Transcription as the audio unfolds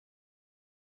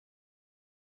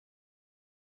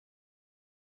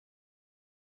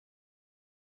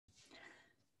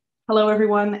Hello,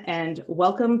 everyone, and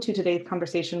welcome to today's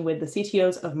conversation with the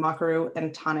CTOs of Mockaroo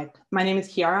and Tonic. My name is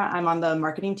Kiara. I'm on the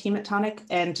marketing team at Tonic,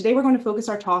 and today we're going to focus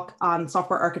our talk on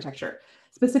software architecture,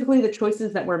 specifically the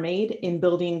choices that were made in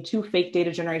building two fake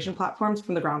data generation platforms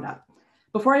from the ground up.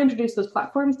 Before I introduce those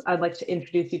platforms, I'd like to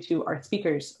introduce you to our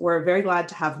speakers. We're very glad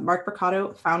to have Mark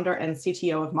Mercado, founder and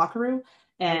CTO of Mockaroo,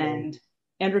 and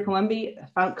Andrew Columbi,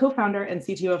 co-founder and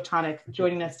CTO of Tonic,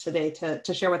 joining us today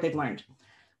to share what they've learned.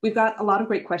 We've got a lot of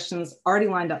great questions already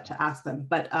lined up to ask them,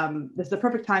 but this is the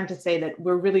perfect time to say that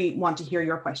we really want to hear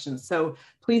your questions. So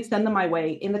please send them my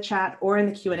way in the chat or in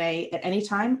the Q&A at any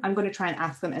time. I'm going to try and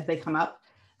ask them as they come up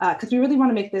because we really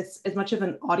want to make this as much of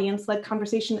an audience-led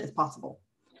conversation as possible.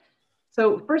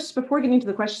 So first, before getting to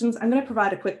the questions, I'm going to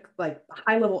provide a quick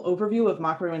high-level overview of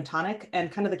Mockaroo and Tonic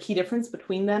and kind of the key difference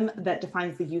between them that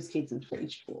defines the use cases for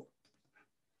each tool.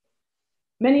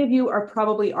 Many of you are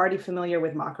probably already familiar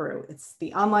with Mockaroo. It's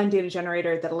the online data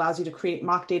generator that allows you to create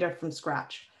mock data from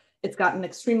scratch. It's got an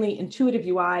extremely intuitive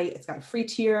UI. It's got a free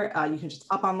tier. You can just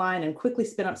hop online and quickly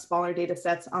spin up smaller data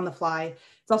sets on the fly.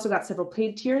 It's also got several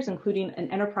paid tiers, including an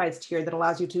enterprise tier that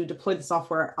allows you to deploy the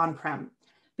software on-prem.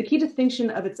 The key distinction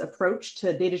of its approach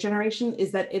to data generation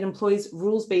is that it employs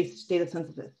rules-based data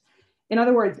synthesis. In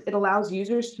other words, it allows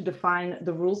users to define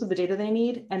the rules of the data they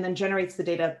need and then generates the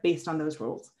data based on those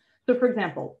rules. So for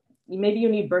example, maybe you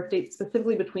need birth dates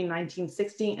specifically between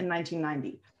 1960 and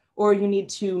 1990, or you need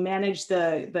to manage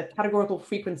the categorical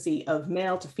frequency of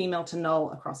male to female to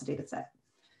null across a data set.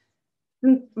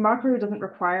 Since Mockaroo doesn't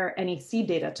require any seed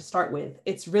data to start with,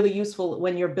 it's really useful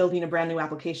when you're building a brand new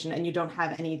application and you don't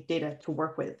have any data to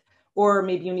work with. Or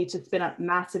maybe you need to spin up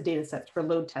massive data sets for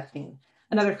load testing.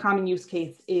 Another common use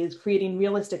case is creating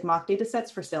realistic mock data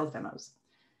sets for sales demos.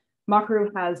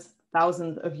 Mockaroo has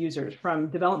thousands of users, from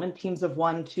development teams of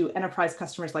one to enterprise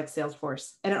customers like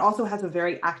Salesforce. And it also has a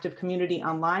very active community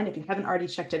online. If you haven't already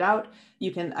checked it out,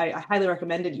 I highly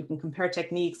recommend it. You can compare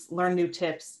techniques, learn new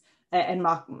tips, and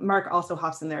Mark also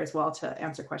hops in there as well to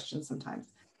answer questions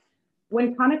sometimes.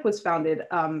 When Tonic was founded,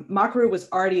 Mockaroo was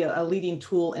already a leading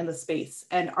tool in the space.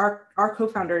 And our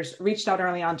co-founders reached out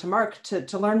early on to Mark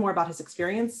to learn more about his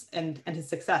experience and his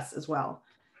success as well.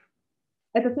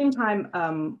 At the same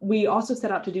time, we also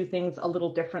set out to do things a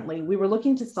little differently. We were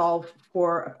looking to solve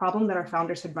for a problem that our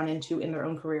founders had run into in their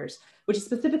own careers, which is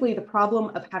specifically the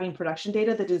problem of having production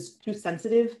data that is too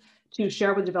sensitive to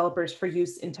share with developers for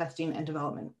use in testing and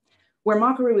development. Where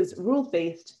Mockaroo is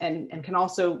rules-based and can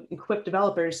also equip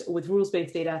developers with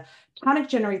rules-based data, Tonic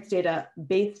generates data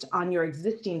based on your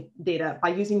existing data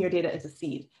by using your data as a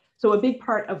seed. So a big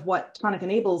part of what Tonic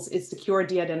enables is secure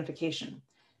de-identification.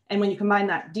 And when you combine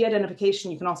that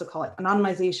de-identification, you can also call it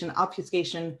anonymization,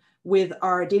 obfuscation, with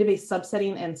our database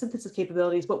subsetting and synthesis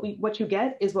capabilities, what you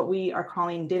get is what we are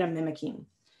calling data mimicking.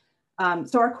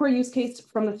 So our core use case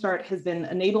from the start has been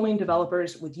enabling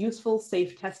developers with useful,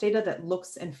 safe test data that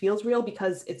looks and feels real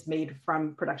because it's made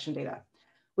from production data.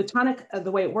 With Tonic,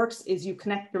 the way it works is you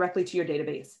connect directly to your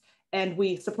database. And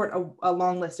we support a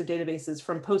long list of databases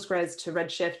from Postgres to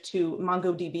Redshift to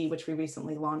MongoDB, which we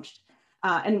recently launched.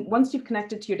 And once you've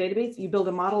connected to your database, you build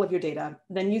a model of your data.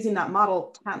 Then using that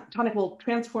model, Tonic will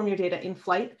transform your data in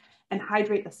flight and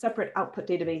hydrate a separate output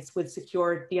database with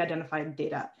secure de-identified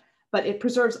data. But it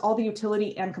preserves all the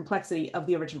utility and complexity of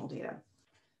the original data.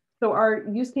 So our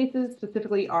use cases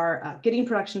specifically are getting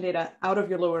production data out of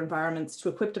your lower environments to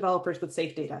equip developers with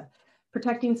safe data,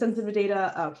 protecting sensitive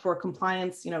data for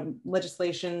compliance,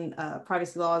 legislation,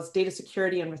 privacy laws, data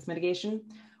security, and risk mitigation.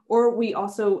 Or we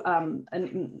also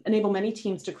enable many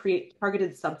teams to create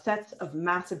targeted subsets of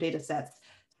massive data sets.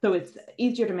 So it's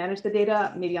easier to manage the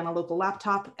data, maybe on a local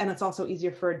laptop, and it's also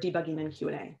easier for debugging and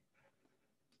QA.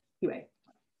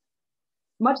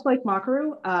 Much like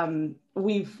Mockaroo,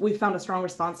 we've found a strong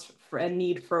response and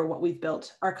need for what we've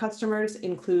built. Our customers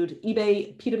include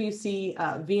eBay, PwC,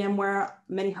 VMware,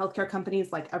 many healthcare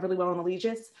companies like Everlywell and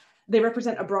Allegis. They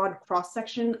represent a broad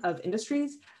cross-section of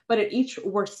industries, but at each,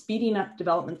 we're speeding up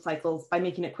development cycles by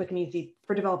making it quick and easy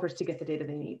for developers to get the data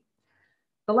they need.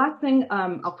 The last thing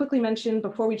I'll quickly mention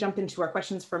before we jump into our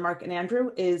questions for Mark and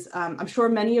Andrew is I'm sure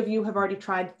many of you have already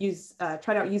tried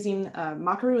out using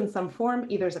Mockaroo in some form,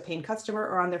 either as a paying customer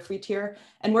or on their free tier.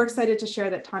 And we're excited to share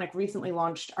that Tonic recently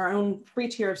launched our own free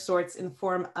tier of sorts in the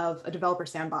form of a developer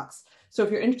sandbox. So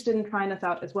if you're interested in trying this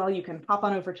out as well, you can pop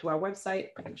on over to our website.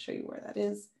 I'm going to show you where that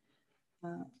is.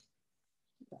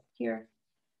 Here.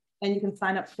 And you can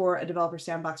sign up for a developer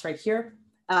sandbox right here.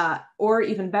 Or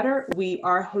even better, we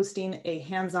are hosting a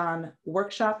hands-on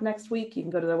workshop next week. You can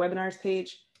go to the webinars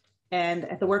page. And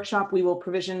at the workshop, we will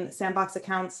provision sandbox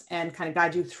accounts and kind of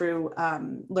guide you through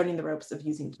learning the ropes of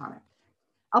using Tonic.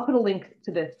 I'll put a link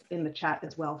to this in the chat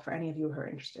as well for any of you who are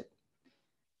interested.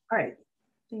 All right,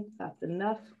 I think that's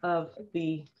enough of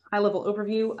the high-level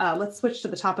overview. Let's switch to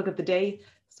the topic of the day,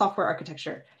 software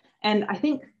architecture. And I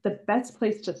think the best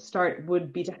place to start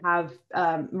would be to have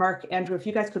Mark, Andrew, if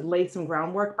you guys could lay some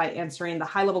groundwork by answering the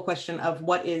high-level question of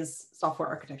what is software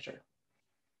architecture?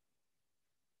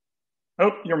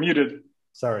 Oh, you're muted.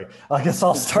 Sorry, I guess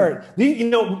I'll start. When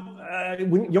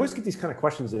you always get these kind of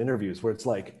questions in interviews where it's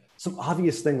like some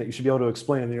obvious thing that you should be able to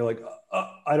explain, and you're like,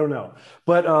 I don't know.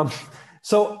 But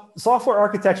so software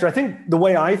architecture, I think the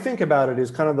way I think about it is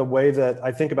kind of the way that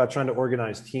I think about trying to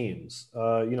organize teams.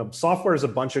 Software is a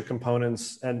bunch of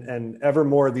components, and ever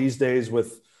more these days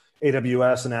with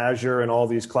AWS and Azure and all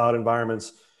these cloud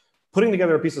environments, putting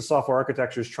together a piece of software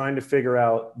architecture is trying to figure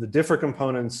out the different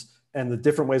components and the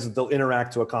different ways that they'll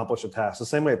interact to accomplish a task. The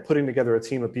same way of putting together a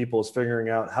team of people is figuring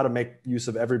out how to make use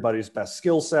of everybody's best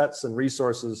skill sets and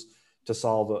resources to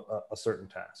solve a certain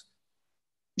task.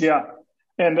 Yeah,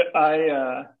 and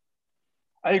I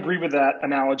agree with that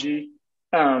analogy.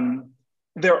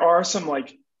 There are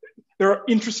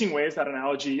interesting ways that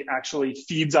analogy actually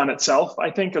feeds on itself,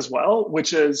 I think, as well,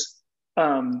 which is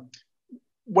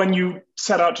when you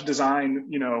set out to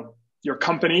design, your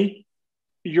company,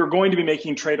 you're going to be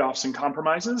making trade-offs and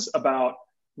compromises about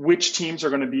which teams are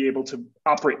going to be able to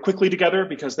operate quickly together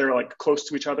because they're like close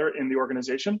to each other in the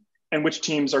organization, and which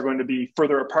teams are going to be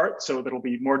further apart, so that it'll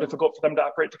be more difficult for them to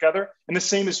operate together. And the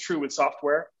same is true with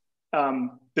software.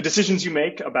 The decisions you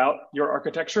make about your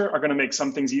architecture are going to make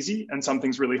some things easy and some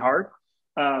things really hard.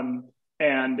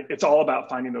 And it's all about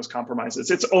finding those compromises.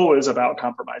 It's always about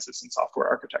compromises in software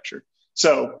architecture.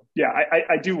 So yeah,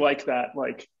 I do like that.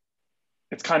 Like,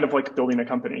 it's kind of like building a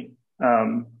company,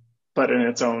 but in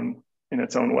its own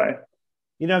way.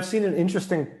 I've seen an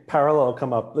interesting parallel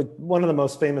come up. Like, one of the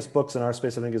most famous books in our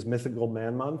space, I think, is Mythical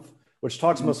Man Month, which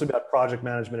talks mostly about project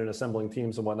management and assembling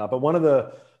teams and whatnot. But one of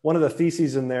the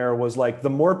theses in there was like, the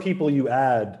more people you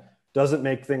add doesn't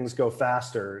make things go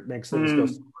faster. It makes things go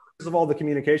slower because of all the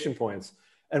communication points.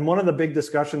 And one of the big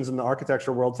discussions in the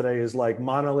architecture world today is like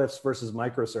monoliths versus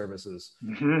microservices.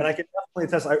 And I can definitely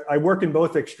attest, I work in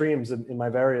both extremes in my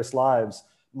various lives.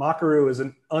 Mockaroo is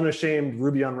an unashamed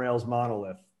Ruby on Rails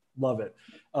monolith. Love it.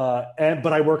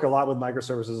 But I work a lot with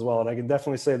microservices as well. And I can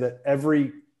definitely say that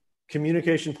every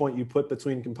communication point you put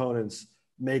between components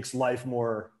makes life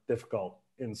more difficult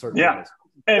in certain ways.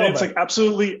 And it's like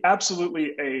absolutely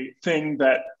a thing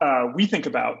that we think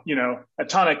about, at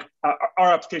Tonic.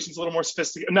 Our application is a little more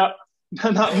sophisticated, not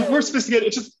more sophisticated.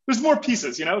 It's just, there's more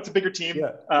pieces, it's a bigger team,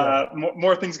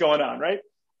 more things going on. Right.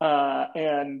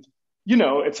 And,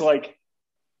 it's like,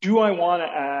 do I want to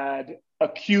add a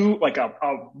queue, like a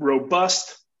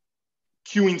robust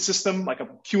queuing system, like a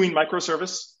queuing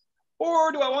microservice?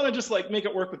 Or do I want to just like make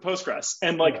it work with Postgres?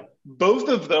 And like both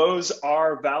of those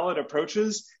are valid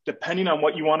approaches depending on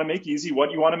what you want to make easy, what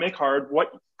you want to make hard,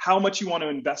 how much you want to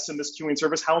invest in this queuing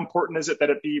service, how important is it that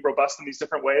it be robust in these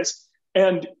different ways?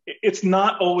 And it's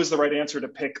not always the right answer to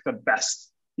pick the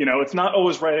best. It's not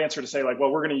always the right answer to say like,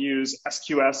 well, we're going to use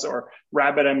SQS or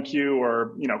RabbitMQ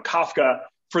or Kafka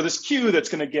for this queue that's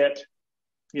going to get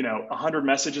 100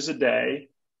 messages a day.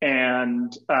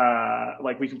 And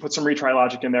like we can put some retry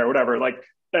logic in there or whatever. Like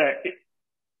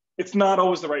it's not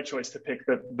always the right choice to pick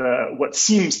the what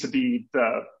seems to be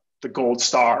the gold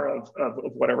star of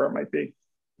whatever it might be.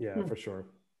 Yeah, for sure.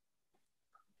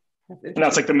 And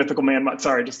that's like the Mythical Man Month.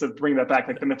 Sorry, just to bring that back,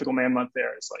 like the Mythical Man Month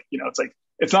there is like, it's like,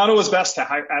 it's not always best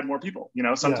to add more people.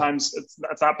 Sometimes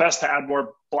it's not best to add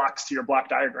more blocks to your block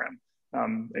diagram.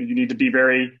 And you need to be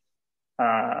very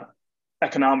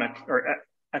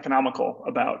economical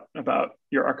about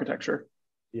your architecture.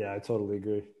 Yeah, I totally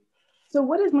agree. So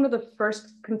what is one of the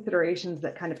first considerations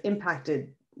that kind of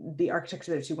impacted the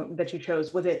architecture that you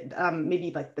chose? Was it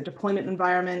maybe like the deployment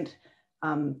environment,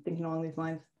 thinking along these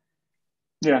lines?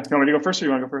 Yeah, you want me to go first or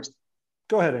you want to go first?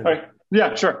 Go ahead, Andrew. Okay.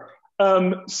 Yeah, sure.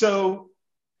 So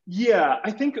yeah,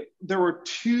 I think there were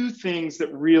two things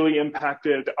that really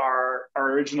impacted our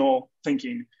original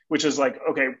thinking, which is like,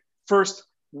 okay, first,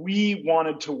 we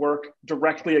wanted to work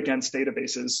directly against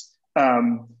databases.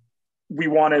 We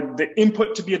wanted the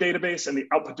input to be a database and the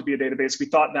output to be a database. We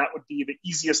thought that would be the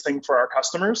easiest thing for our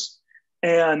customers.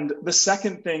 And the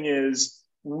second thing is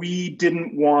we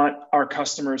didn't want our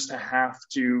customers to have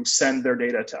to send their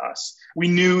data to us. We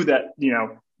knew that,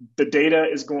 the data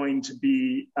is going to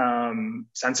be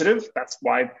sensitive. That's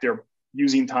why they're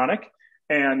using Tonic,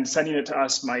 and sending it to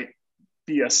us might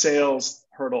be a sales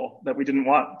hurdle that we didn't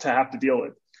want to have to deal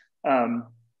with.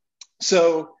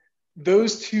 So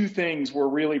those two things were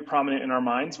really prominent in our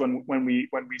minds when we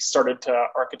started to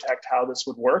architect how this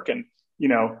would work. And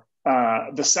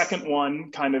The second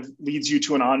one kind of leads you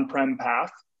to an on-prem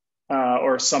path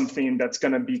or something that's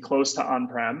going to be close to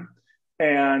on-prem.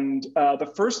 And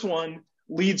the first one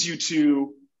leads you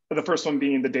to, the first one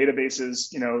being the databases,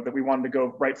 that we wanted to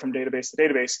go right from database to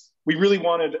database. We really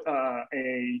wanted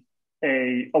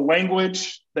a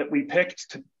language that we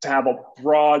picked to have a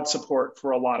broad support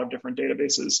for a lot of different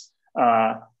databases.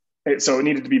 So it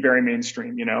needed to be very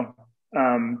mainstream,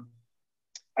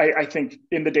 I think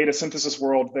in the data synthesis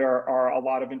world, there are a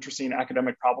lot of interesting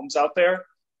academic problems out there,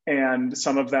 and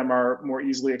some of them are more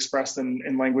easily expressed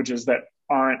in languages that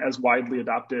aren't as widely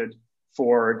adopted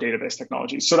for database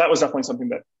technologies. So that was definitely something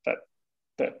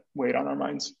that weighed on our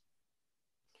minds.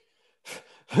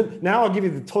 Now I'll give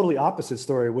you the totally opposite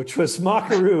story, which was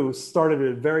Mockaroo started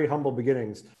at very humble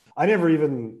beginnings. I never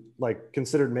even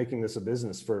considered making this a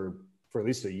business for at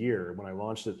least a year when I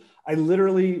launched it. I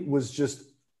literally was just,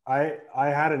 I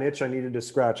had an itch I needed to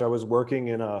scratch. I was working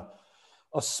in a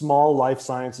small life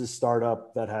sciences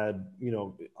startup that had,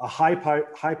 a high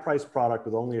priced product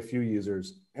with only a few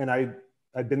users. And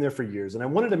I'd been there for years, and I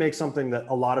wanted to make something that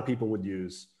a lot of people would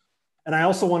use. And I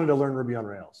also wanted to learn Ruby on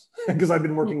Rails because I've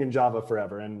been working in Java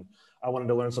forever and I wanted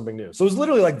to learn something new. So it was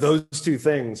literally like those two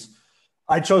things.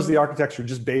 I chose the architecture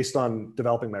just based on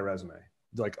developing my resume,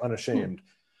 unashamed.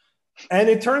 And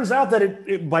it turns out that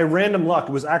it by random luck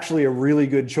was actually a really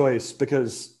good choice,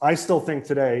 because I still think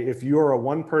today, if you're a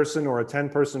 1 person or a 10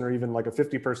 person or even like a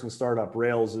 50 person startup,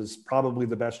 Rails is probably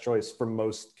the best choice for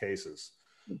most cases.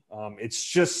 It's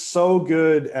just so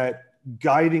good at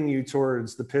guiding you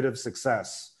towards the pit of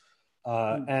success.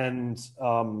 And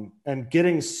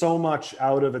getting so much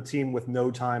out of a team with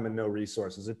no time and no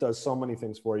resources. It does so many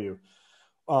things for you.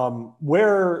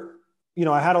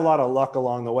 I had a lot of luck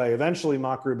along the way. Eventually,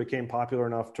 Mockaroo became popular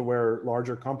enough to where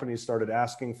larger companies started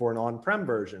asking for an on-prem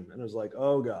version. And it was like,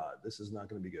 oh God, this is not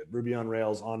going to be good. Ruby on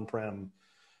Rails on-prem.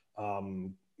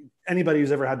 Anybody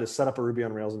who's ever had to set up a Ruby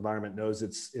on Rails environment knows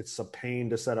it's a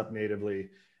pain to set up natively.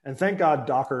 And thank God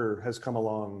Docker has come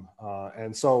along.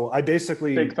 And so I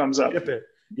basically big thumbs up. Ship it.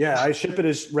 Yeah, I ship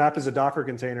it wrap as a Docker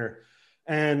container.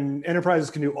 And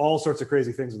enterprises can do all sorts of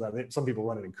crazy things with that. Some people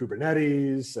run it in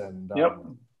Kubernetes and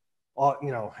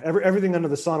everything under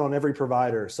the sun on every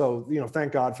provider. So,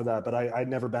 thank God for that. But I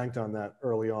never banked on that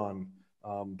early on.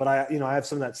 But I have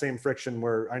some of that same friction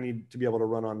where I need to be able to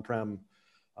run on-prem.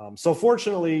 So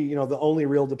fortunately, the only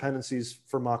real dependencies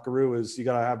for Mockaroo is you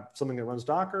got to have something that runs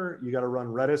Docker, you got to run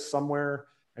Redis somewhere,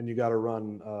 and you got to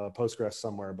run Postgres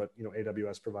somewhere. But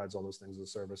AWS provides all those things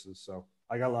as services. So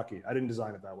I got lucky. I didn't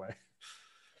design it that way.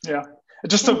 Yeah,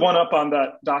 just to one up on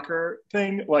that Docker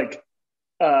thing,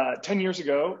 10 years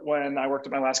ago when I worked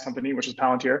at my last company, which was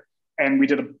Palantir, and we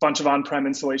did a bunch of on-prem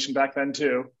installation back then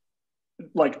too.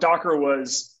 Docker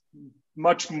was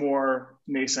much more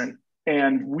nascent,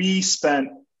 and we spent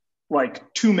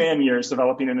 2 man years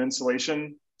developing an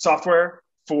installation software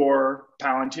for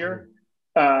Palantir.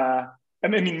 I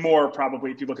mean, more probably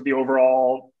if you look at the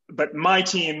overall, but my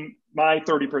team, my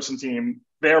 30-person team,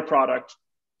 their product,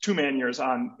 2 man years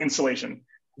on installation.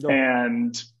 No.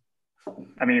 And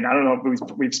I mean, I don't know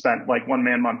if we've spent 1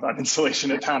 man month on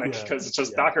installation at Tonic because it's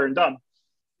just Docker and done.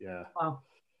 Yeah. Wow.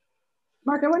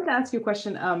 Mark, I wanted to ask you a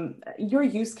question. Your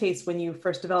use case when you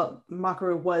first developed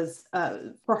Mockaroo was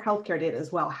for healthcare data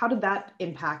as well. How did that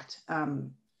impact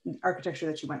architecture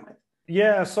that you went with?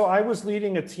 Yeah, so I was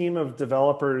leading a team of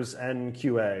developers and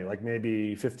QA,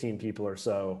 maybe 15 people or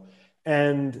so.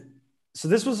 And so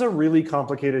this was a really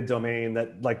complicated domain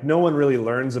that no one really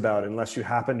learns about unless you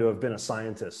happen to have been a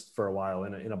scientist for a while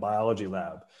in a biology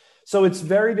lab. So it's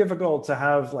very difficult to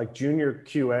have junior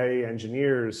QA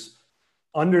engineers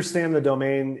understand the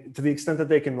domain to the extent that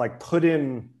they can put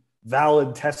in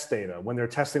valid test data when they're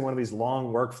testing one of these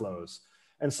long workflows.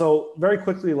 And so very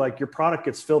quickly, your product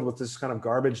gets filled with this kind of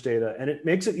garbage data, and it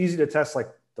makes it easy to test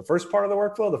the first part of the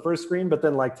workflow, the first screen, but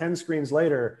then 10 screens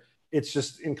later, it's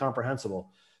just incomprehensible.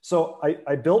 So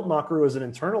I built Mockaroo as an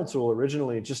internal tool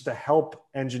originally just to help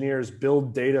engineers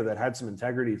build data that had some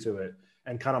integrity to it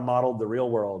and kind of modeled the real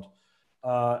world.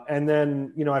 And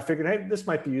then, I figured, hey, this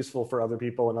might be useful for other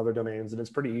people in other domains. And it's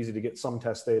pretty easy to get some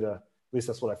test data. At least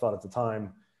that's what I thought at the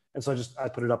time. And so I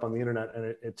put it up on the internet, and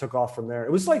it took off from there.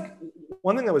 It was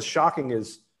one thing that was shocking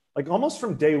is almost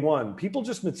from day one, people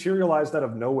just materialized out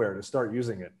of nowhere to start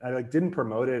using it. I didn't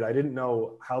promote it. I didn't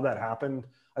know how that happened.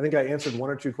 I think I answered 1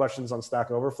 or 2 questions on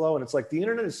Stack Overflow. And it's the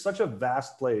internet is such a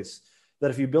vast place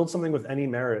that if you build something with any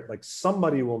merit,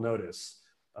 somebody will notice.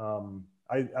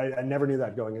 I never knew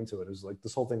that going into it. It was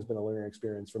this whole thing's been a learning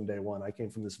experience from day one. I came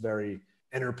from this very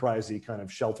enterprisey kind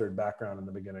of sheltered background in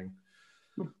the beginning.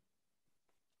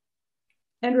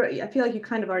 Andrew, I feel like you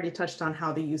kind of already touched on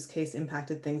how the use case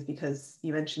impacted things because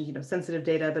you mentioned, sensitive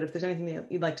data, but if there's anything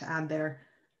that you'd like to add there.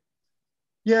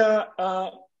 Yeah,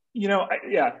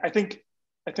 I think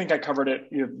I covered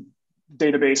it.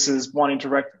 Databases, wanting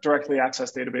to directly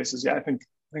access databases. Yeah, I think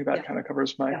that kind of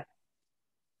covers my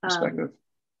perspective.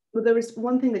 Well, there was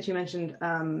one thing that you mentioned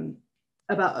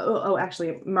about,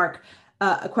 actually, Mark,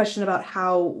 a question about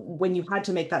how when you had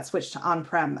to make that switch to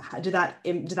on-prem, did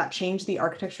that change the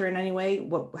architecture in any way?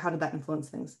 How did that influence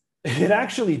things? It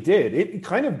actually did. It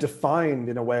kind of defined,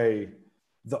 in a way,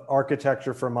 the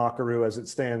architecture for Mockaroo as it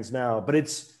stands now. But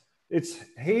it's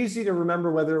hazy to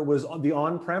remember whether it was the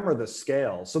on-prem or the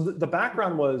scale. So the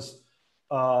background was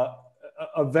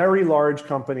a very large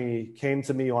company came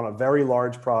to me on a very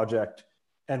large project,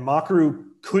 and Mockaroo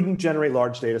couldn't generate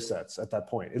large data sets at that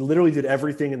point. It literally did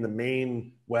everything in the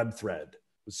main web thread.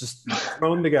 It was just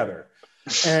thrown together.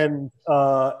 And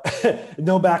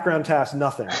no background task,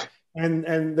 nothing.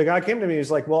 And the guy came to me,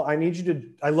 he's like, well,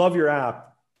 I love your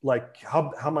app. Like,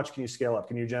 how much can you scale up?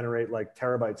 Can you generate like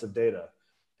terabytes of data?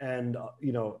 And,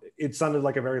 it sounded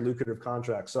like a very lucrative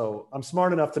contract. So I'm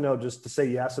smart enough to know just to say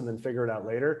yes and then figure it out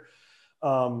later.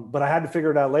 But I had to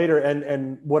figure it out later.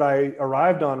 And what I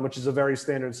arrived on, which is a very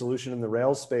standard solution in the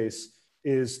Rails space,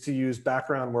 is to use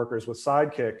background workers with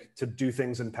Sidekick to do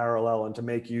things in parallel and to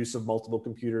make use of multiple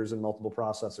computers and multiple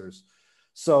processors.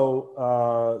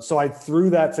 So I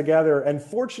threw that together, and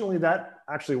fortunately, that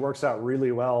actually works out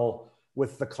really well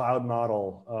with the cloud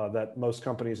model that most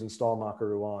companies install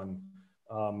Mockaroo on.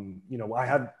 I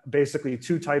had basically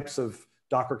two types of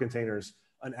Docker containers: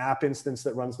 an app instance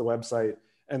that runs the website,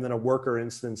 and then a worker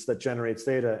instance that generates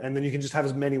data. And then you can just have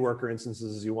as many worker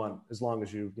instances as you want, as long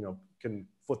as you can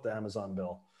foot the Amazon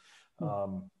bill.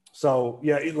 So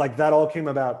yeah, like that all came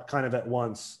about kind of at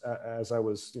once as I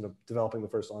was, developing the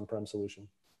first on-prem solution.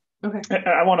 Okay.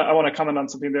 I want to comment on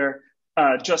something there.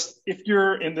 Just if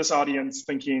you're in this audience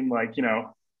thinking like,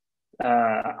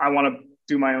 I want to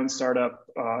do my own startup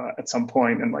at some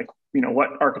point, and like,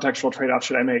 what architectural trade-off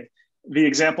should I make? The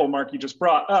example, Mark, you just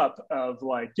brought up of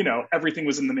like, everything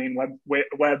was in the main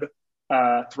web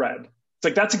thread. It's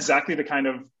like, that's exactly the kind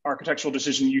of architectural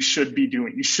decision you should be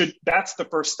doing. That's the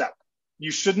first step.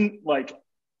 You shouldn't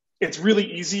it's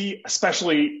really easy,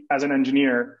 especially as an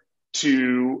engineer,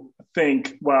 to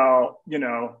think, well,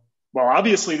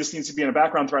 obviously this needs to be in a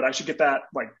background thread. I should get that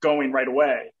going right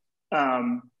away.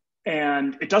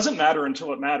 And it doesn't matter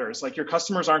until it matters. Like, your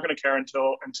customers aren't going to care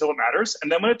until it matters.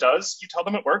 And then when it does, you tell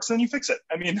them it works and then you fix it.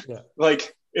 I mean,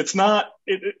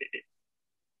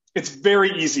 it's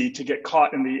very easy to get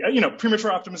caught in the,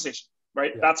 premature optimization,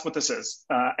 right? Yeah. That's what this is.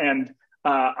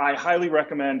 I highly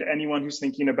recommend anyone who's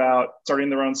thinking about starting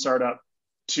their own startup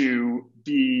to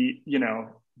be,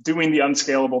 doing the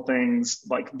unscalable things.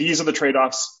 Like, these are the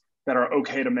trade-offs that are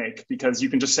okay to make, because you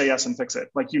can just say yes and fix it.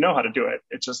 Like, how to do it.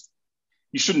 It's just,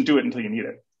 you shouldn't do it until you need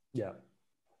it. Yeah.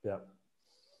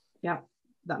 Yeah,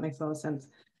 that makes a lot of sense.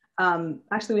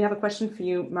 Actually, we have a question for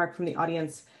you, Mark, from the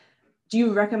audience. Do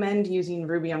you recommend using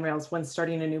Ruby on Rails when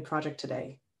starting a new project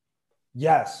today?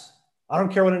 Yes. I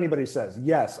don't care what anybody says.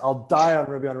 Yes, I'll die on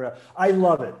Ruby on Rails. I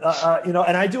love it. And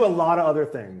I do a lot of other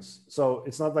things. So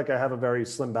it's not like I have a very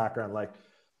slim background. Like,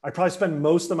 I probably spend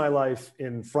most of my life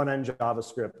in front-end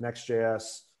JavaScript,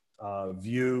 Next.js,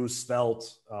 Vue,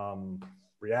 Svelte,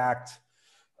 React.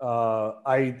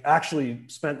 I actually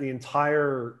spent the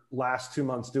entire last 2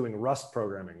 months doing Rust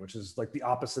programming, which is like the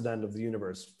opposite end of the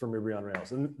universe from Ruby on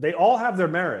Rails. And they all have their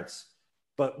merits,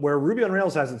 but where Ruby on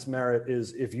Rails has its merit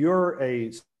is if you're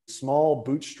a small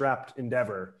bootstrapped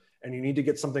endeavor and you need to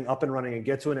get something up and running and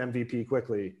get to an MVP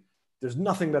quickly, there's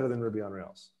nothing better than Ruby on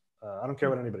Rails. I don't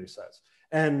care what anybody says.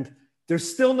 And there's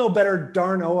still no better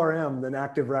darn ORM than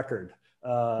Active Record.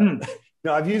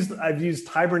 I've used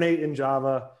Hibernate in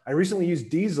Java. I recently used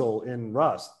Diesel in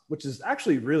Rust, which is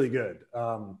actually really good.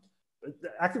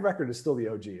 Active Record is still the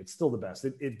OG. It's still the best.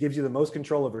 It gives you the most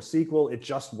control over SQL. It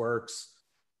just works.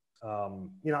 I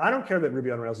don't care that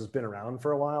Ruby on Rails has been around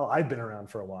for a while. I've been around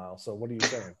for a while. So what are you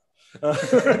saying?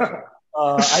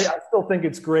 I still think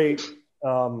it's great.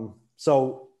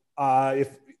 If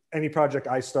any project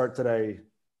I start today,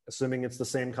 assuming it's the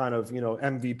same kind of,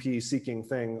 MVP seeking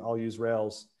thing, I'll use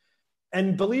Rails.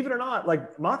 And believe it or not,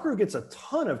 like, Mockaroo gets a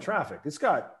ton of traffic. It's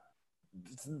got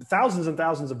thousands and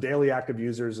thousands of daily active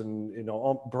users and,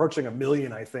 approaching 1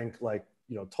 million, I think,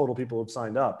 total people who've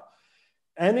signed up.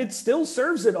 And it still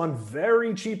serves it on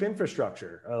very cheap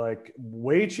infrastructure, like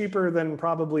way cheaper than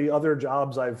probably other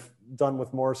jobs I've done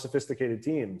with more sophisticated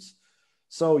teams.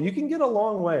 So you can get a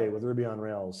long way with Ruby on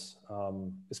Rails,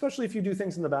 especially if you do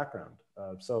things in the background.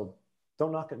 So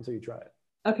don't knock it until you try it.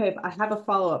 Okay, I have a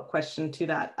follow-up question to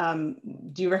that.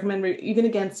 Do you recommend even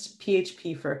against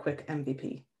PHP for a quick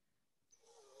MVP?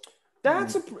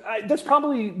 That's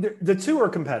probably the two are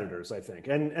competitors, I think,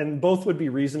 and both would be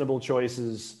reasonable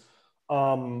choices.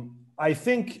 I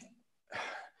think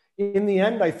in the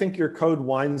end, I think your code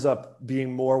winds up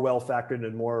being more well factored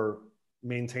and more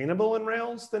maintainable in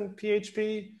Rails than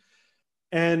PHP.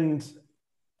 And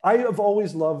I have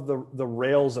always loved the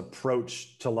Rails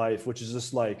approach to life, which is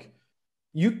just like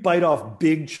you bite off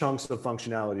big chunks of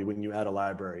functionality when you add a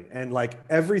library, and like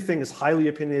everything is highly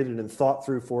opinionated and thought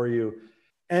through for you.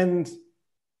 And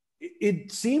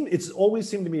it's always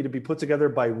seemed to me to be put together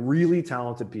by really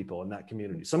talented people in that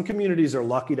community. Some communities are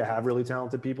lucky to have really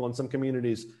talented people, and some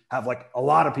communities have like a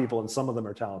lot of people, and some of them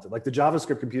are talented. Like the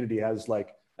JavaScript community has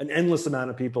like an endless amount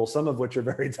of people, some of which are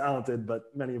very talented, but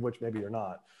many of which maybe are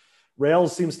not.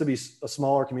 Rails seems to be a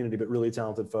smaller community, but really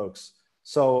talented folks.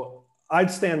 So I'd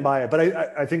stand by it, but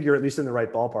I think you're at least in the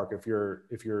right ballpark if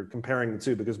you're comparing the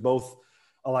two, because both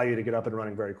allow you to get up and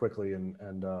running very quickly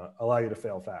and allow you to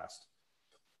fail fast.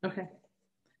 Okay.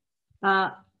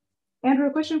 Andrew,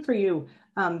 a question for you,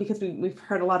 because we've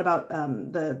heard a lot about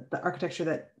the architecture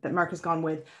that Mark has gone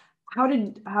with. How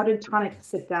did Tonic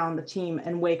sit down the team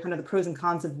and weigh kind of the pros and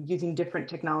cons of using different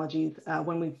technologies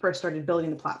when we first started building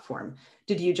the platform?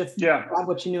 Did you just grab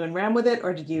what you knew and ran with it,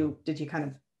 or did you kind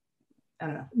of, I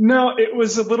don't know? No, it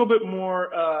was a little bit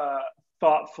more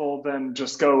thoughtful than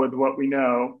just go with what we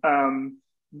know.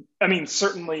 I mean,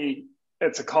 certainly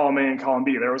it's a column A and column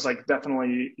B. There was like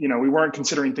definitely, we weren't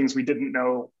considering things we didn't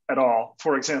know at all.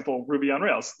 For example, Ruby on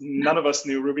Rails. None of us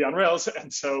knew Ruby on Rails,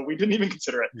 and so we didn't even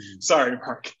consider it. Sorry,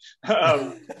 Mark.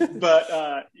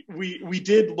 But we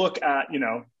did look at,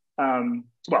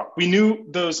 well, we knew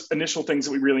those initial things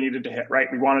that we really needed to hit, right?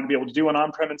 We wanted to be able to do an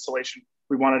on-prem installation.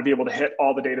 We wanted to be able to hit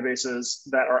all the databases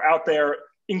that are out there,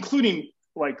 including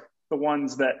like the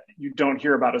ones that you don't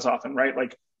hear about as often, right?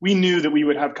 Like we knew that we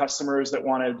would have customers that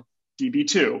wanted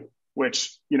DB2,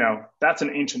 which, that's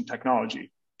an ancient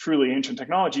technology, truly ancient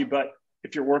technology. But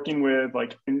if you're working with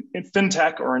like in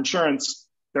fintech or insurance,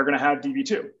 they're going to have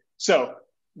DB2. So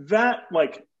that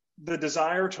like the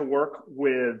desire to work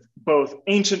with both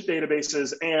ancient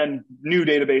databases and new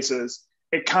databases,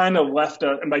 it kind of left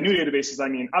and by new databases, I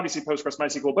mean, obviously Postgres,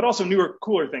 MySQL, but also newer,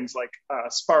 cooler things like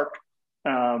Spark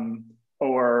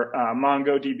or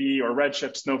MongoDB or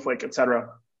Redshift, Snowflake, et cetera.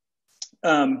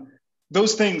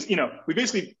 Those things, we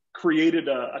basically created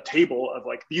a table of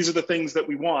like, these are the things that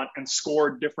we want and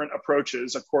scored different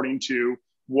approaches according to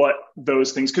what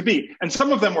those things could be. And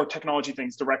some of them were technology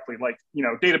things directly, like,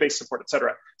 database support, et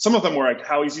cetera. Some of them were like,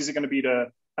 how easy is it going to be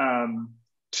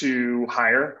to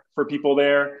hire for people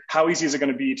there? How easy is it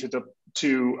going to be to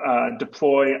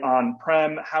deploy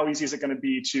on-prem? How easy is it going to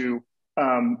be to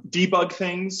debug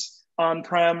things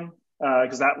on-prem?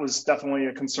 Because that was definitely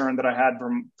a concern that I had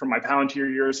from my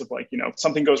Palantir years of like, if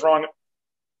something goes wrong,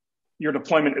 your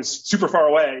deployment is super far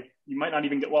away. You might not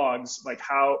even get logs. Like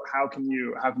how can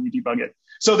you debug it?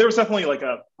 So there was definitely like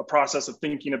a process of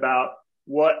thinking about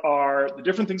what are the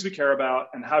different things we care about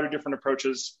and how do different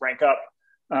approaches rank up,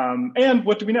 and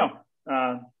what do we know?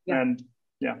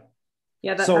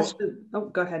 Yeah, that's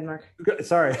go ahead, Mark.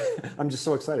 Sorry, I'm just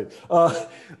so excited.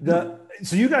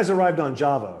 So you guys arrived on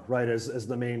Java, right, as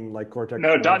the main like core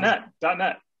technology? No,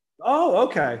 .NET. Oh,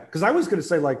 okay. Because I was going to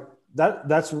say like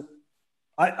that's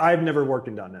I've never worked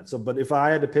in .NET. So, but if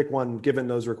I had to pick one, given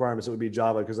those requirements, it would be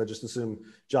Java, because I just assume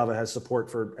Java has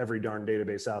support for every darn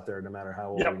database out there, no matter how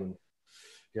old. Yep.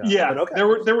 And, okay.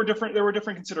 There were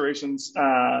different considerations,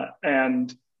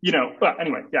 and. But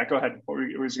anyway, go ahead. What were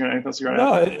you going to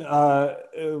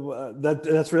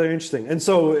that's really interesting. And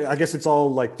so I guess it's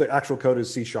all like the actual code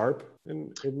is C#.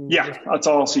 Yeah, it's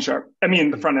all C#. I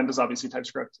mean, the front end is obviously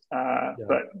TypeScript,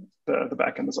 but the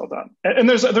back end is all done. And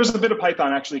there's a bit of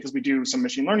Python actually, because we do some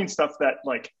machine learning stuff that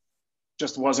like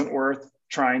just wasn't worth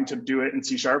trying to do it in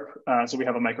C#. So we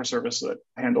have a microservice that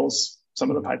handles some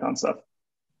of the Python stuff.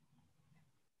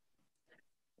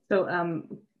 So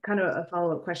kind of a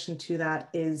follow-up question to that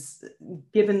is,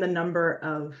 given the number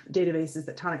of databases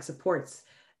that Tonic supports,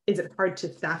 is it hard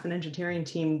to staff an engineering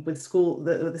team with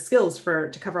the skills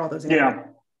to cover all those areas?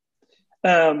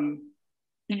 Yeah.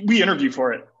 We interview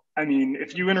for it. I mean,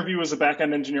 if you interview as a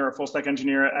back-end engineer or full-stack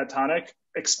engineer at Tonic,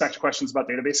 expect questions about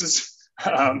databases.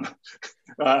 And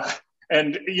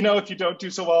if you don't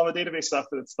do so well on the database stuff,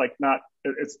 it's like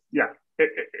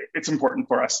it's important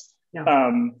for us. Yeah.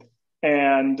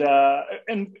 And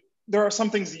there are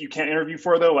some things that you can't interview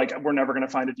for, though. Like we're never going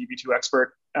to find a DB2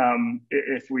 expert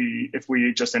if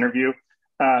we just interview.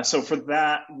 So for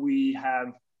that, we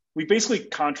have we basically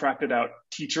contracted out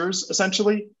teachers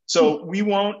essentially. So we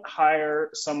won't hire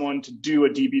someone to do a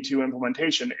DB2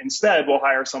 implementation. Instead, we'll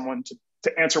hire someone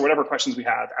to answer whatever questions we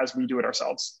have as we do it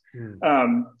ourselves.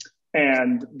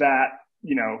 And that,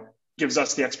 gives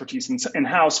us the expertise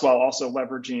in-house while also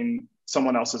leveraging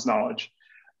someone else's knowledge.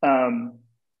 And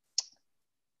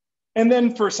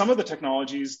then for some of the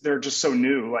technologies, they're just so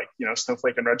new, like,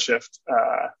 Snowflake and Redshift,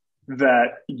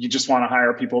 that you just want to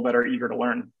hire people that are eager to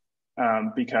learn,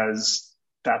 because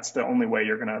that's the only way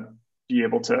you're going to be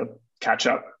able to catch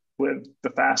up with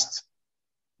the fast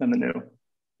and the new.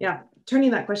 Yeah.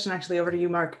 Turning that question actually over to you,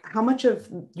 Mark, how much of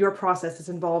your process is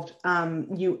involved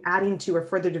you adding to or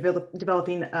further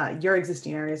developing your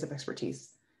existing areas of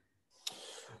expertise?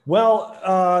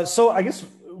 Well, so I guess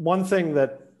one thing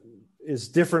that is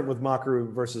different with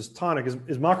Mockaroo versus Tonic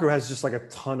is Mockaroo has just like a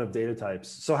ton of data types.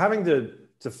 So having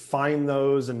to find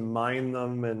those and mine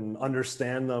them and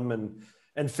understand them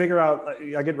and figure out,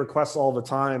 I get requests all the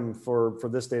time for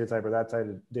this data type or that type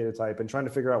of data type, and trying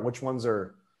to figure out which ones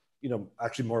are,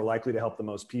 actually more likely to help the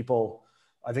most people.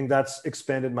 I think that's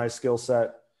expanded my skill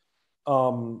set.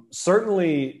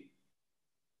 Certainly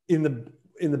in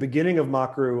the beginning of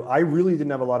Mockaroo, I really didn't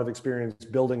have a lot of experience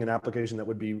building an application that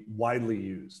would be widely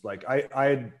used. Like I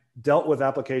had dealt with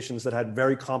applications that had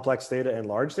very complex data and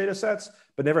large data sets,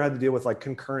 but never had to deal with like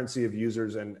concurrency of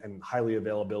users and highly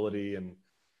availability and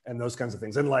those kinds of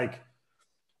things. And like,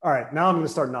 all right, now I'm going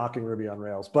to start knocking Ruby on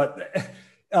Rails. But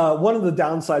one of the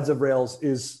downsides of Rails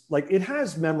is like it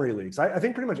has memory leaks. I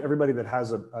think pretty much everybody that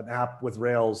has an app with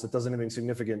Rails that does anything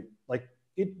significant, like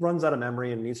it runs out of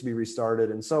memory and needs to be restarted.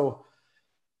 And so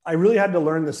I really had to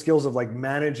learn the skills of like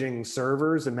managing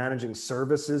servers and managing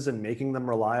services and making them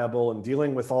reliable and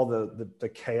dealing with all the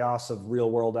chaos of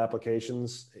real world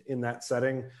applications in that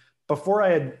setting. Before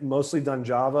I had mostly done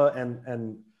Java,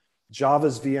 and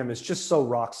Java's VM is just so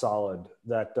rock solid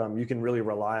that you can really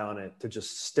rely on it to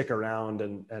just stick around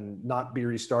and not be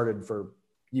restarted for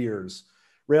years.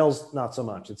 Rails, not so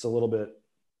much. It's a little bit,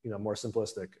 more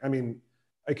simplistic. I mean,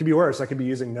 it could be worse. I could be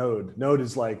using Node. Node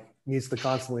is like, needs to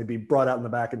constantly be brought out in the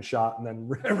back and shot and then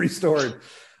restored.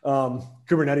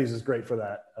 Kubernetes is great for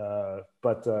that.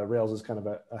 But Rails is kind of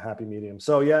a happy medium.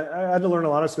 So yeah, I had to learn a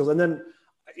lot of skills. And then,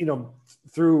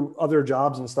 through other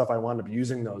jobs and stuff, I wound up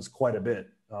using those quite a bit.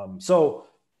 So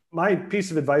my piece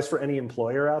of advice for any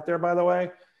employer out there, by the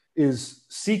way, is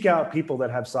seek out people that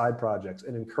have side projects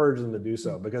and encourage them to do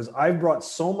so, because I've brought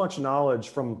so much knowledge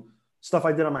from stuff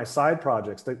I did on my side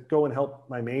projects that go and help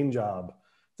my main job,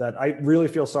 that I really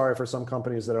feel sorry for some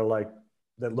companies that are like,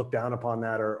 that look down upon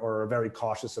that or are very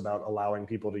cautious about allowing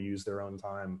people to use their own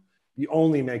time. You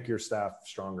only make your staff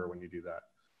stronger when you do that.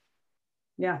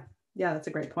 Yeah, that's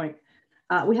a great point.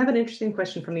 We have an interesting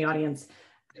question from the audience.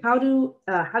 How do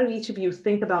each of you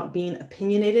think about being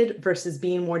opinionated versus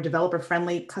being more developer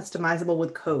friendly, customizable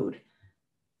with code?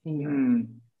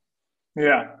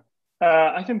 Yeah,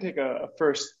 I can take a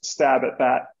first stab at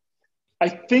that. I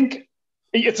think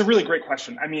it's a really great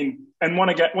question. I mean, and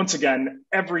once again,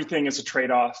 everything is a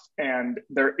trade-off and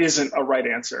there isn't a right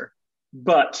answer.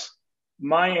 But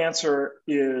my answer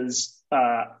is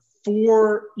there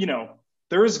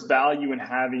is value in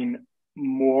having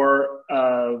more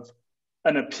of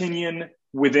an opinion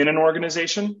within an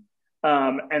organization,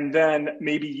 and then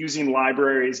maybe using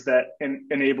libraries that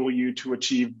enable you to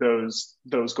achieve those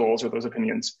goals or those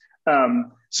opinions.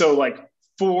 So like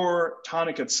for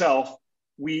Tonic itself,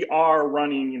 we are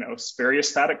running, various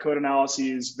static code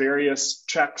analyses, various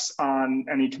checks on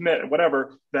any commit,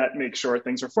 whatever, that make sure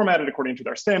things are formatted according to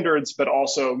their standards, but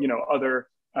also, other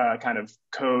kind of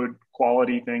code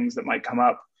quality things that might come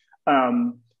up.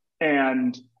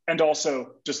 And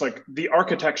also just like the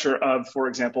architecture of, for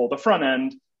example, the front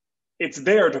end, it's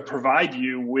there to provide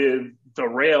you with the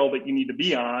rail that you need to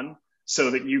be on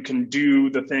so that you can do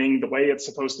the thing the way it's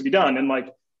supposed to be done. And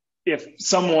like, if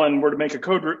someone were to make a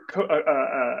PR,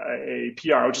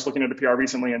 I was just looking at a PR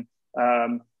recently, and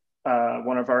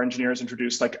one of our engineers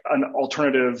introduced like an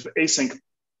alternative async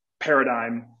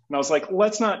paradigm. And I was like,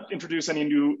 let's not introduce any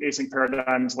new async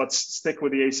paradigms. Let's stick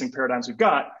with the async paradigms we've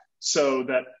got so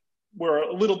that we're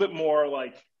a little bit more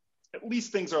like, at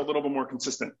least things are a little bit more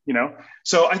consistent,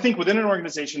 So I think within an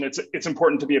organization, it's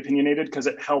important to be opinionated because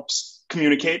it helps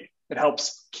communicate. It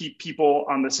helps keep people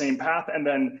on the same path, and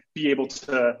then be able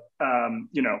to,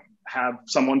 have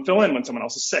someone fill in when someone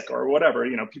else is sick or whatever.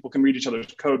 People can read each other's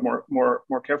code more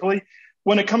carefully.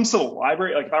 When it comes to the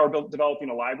library, like if I were developing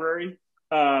a library,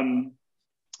 and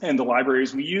the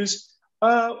libraries we use,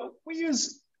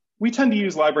 we tend to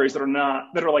use libraries that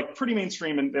are like pretty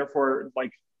mainstream and therefore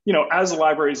like as the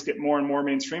libraries get more and more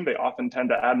mainstream, they often tend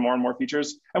to add more and more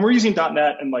features. And we're using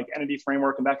 .NET and like Entity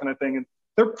Framework and that kind of thing. And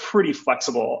they're pretty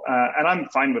flexible, and I'm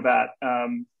fine with that.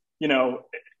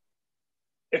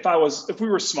 If we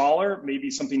were smaller, maybe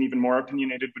something even more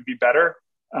opinionated would be better.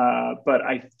 But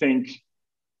I think,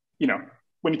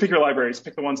 when you pick your libraries,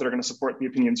 pick the ones that are going to support the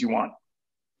opinions you want.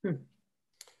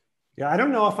 Yeah, I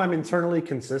don't know if I'm internally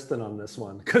consistent on this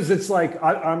one, because it's like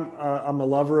I'm a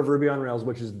lover of Ruby on Rails,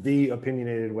 which is the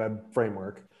opinionated web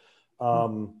framework,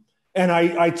 and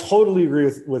I totally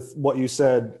agree with what you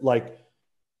said. Like,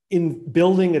 in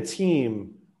building a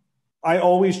team, I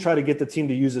always try to get the team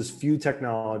to use as few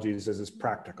technologies as is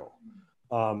practical,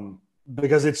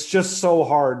 because it's just so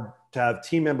hard to have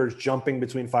team members jumping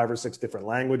between 5 or 6 different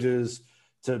languages,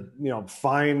 to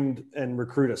find and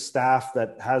recruit a staff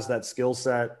that has that skill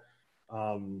set.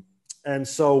 And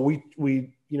so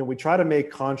we try to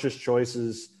make conscious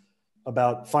choices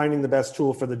about finding the best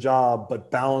tool for the job,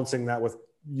 but balancing that with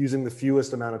using the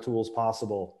fewest amount of tools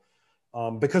possible.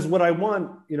 Because what I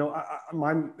want,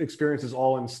 my experience is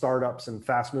all in startups and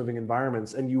fast moving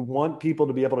environments, and you want people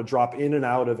to be able to drop in and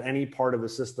out of any part of the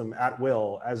system at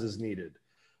will as is needed.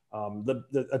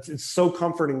 It's so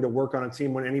comforting to work on a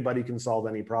team when anybody can solve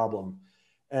any problem.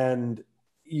 And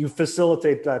you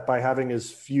facilitate that by having as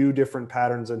few different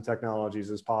patterns and technologies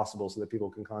as possible so that people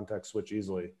can context switch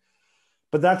easily.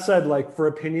 But that said, like, for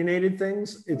opinionated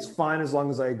things, it's fine as long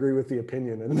as I agree with the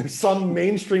opinion. And there's some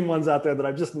mainstream ones out there that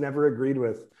I've just never agreed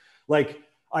with. Like,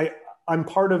 I'm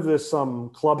part of this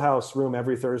Clubhouse room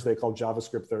every Thursday called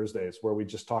JavaScript Thursdays, where we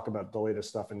just talk about the latest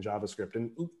stuff in JavaScript.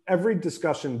 And every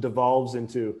discussion devolves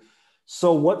into,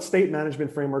 so what state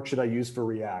management framework should I use for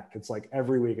React? It's like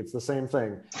every week, it's the same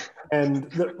thing.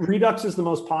 And Redux is the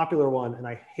most popular one, and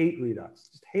I hate Redux.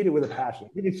 Just hate it with a passion.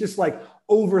 It's just like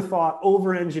overthought,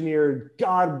 over-engineered.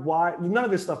 God, why? None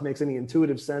of this stuff makes any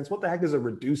intuitive sense. What the heck is a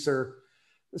reducer?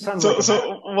 It sounds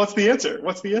so what's the answer?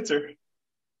 What's the answer?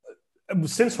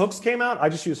 Since hooks came out, I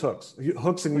just use hooks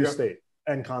and use state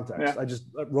and context. Yeah. I just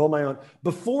roll my own.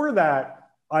 Before that,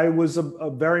 I was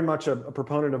very much a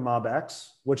proponent of MobX,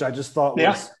 which I just thought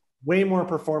was way more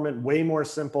performant, way more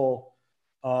simple.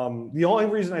 The only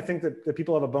reason I think that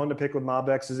people have a bone to pick with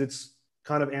MobX is it's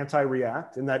kind of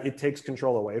anti-React in that it takes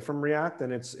control away from React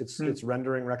and it's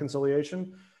rendering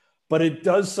reconciliation. But it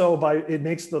does so it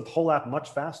makes the whole app much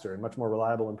faster and much more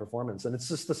reliable in performance. And it's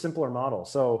just the simpler model.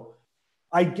 So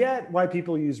I get why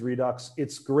people use Redux.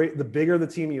 It's great. The bigger the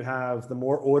team you have, the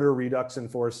more order Redux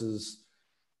enforces.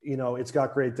 It's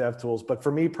got great dev tools, but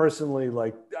for me personally,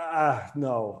 like,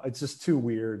 no, it's just too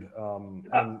weird.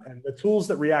 And the tools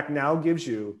that React now gives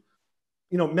you,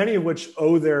 many of which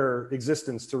owe their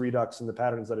existence to Redux and the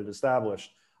patterns that it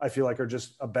established, I feel like are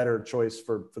just a better choice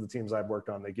for the teams I've worked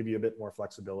on. They give you a bit more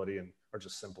flexibility and are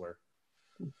just simpler.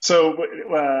 So,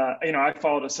 I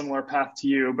followed a similar path to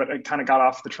you, but I kind of got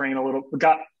off the train a little.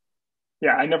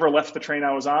 I never left the train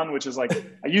I was on, which is like,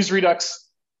 I used Redux.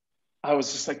 I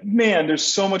was just like, man, there's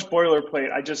so much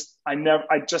boilerplate.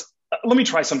 Let me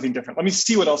try something different. Let me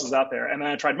see what else is out there. And then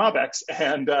I tried MobX,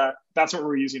 and that's what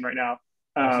we're using right now.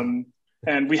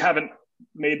 And we haven't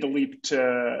made the leap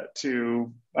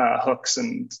to hooks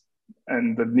and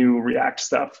the new React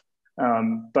stuff,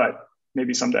 but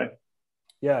maybe someday.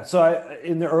 Yeah. So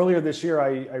earlier this year,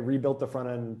 I rebuilt the front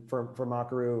end for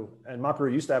Mockaroo, and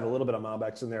Mockaroo used to have a little bit of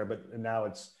MobX in there, but now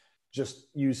it's just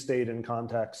use state and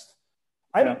context.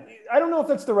 I don't know if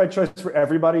that's the right choice for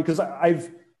everybody, because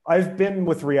I've been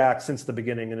with React since the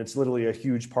beginning, and it's literally a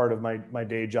huge part of my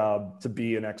day job to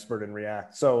be an expert in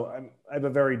React. So I have a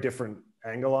very different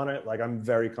angle on it. Like, I'm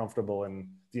very comfortable in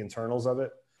the internals of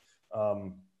it.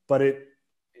 But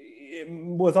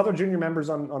with other junior members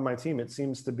on my team, it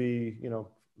seems to be,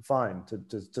 fine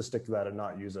to stick to that and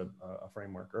not use a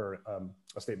framework or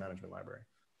a state management library.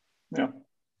 Yeah.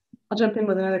 I'll jump in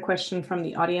with another question from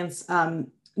the audience.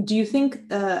 Do you think,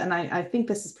 and I think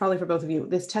this is probably for both of you,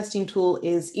 this testing tool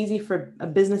is easy for a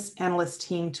business analyst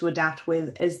team to adapt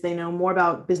with, as they know more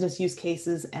about business use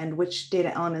cases and which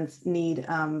data elements need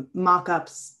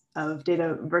mock-ups of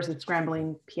data versus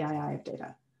scrambling PII of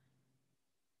data?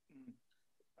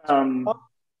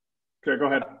 Okay, go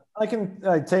ahead. I can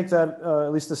take that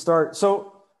at least to start.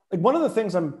 So, like, one of the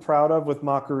things I'm proud of with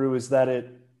Mockaroo is that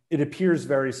it appears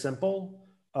very simple.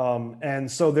 And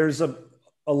so there's a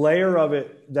layer of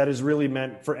it that is really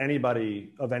meant for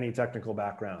anybody of any technical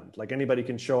background. Like, anybody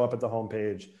can show up at the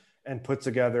homepage and put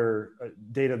together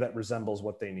data that resembles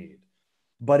what they need.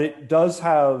 But it does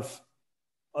have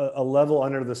a level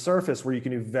under the surface where you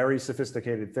can do very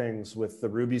sophisticated things with the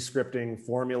Ruby scripting,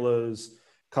 formulas,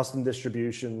 custom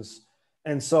distributions.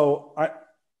 And so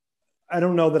I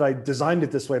don't know that I designed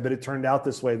it this way, but it turned out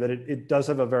this way, that it does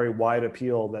have a very wide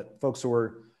appeal, that folks who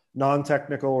are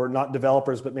non-technical or not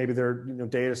developers, but maybe they're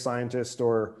data scientists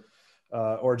or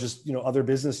just other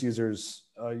business users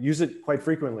use it quite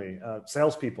frequently.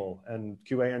 Salespeople and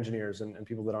QA engineers and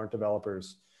people that aren't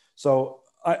developers. So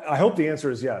I hope the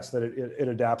answer is yes, that it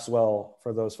adapts well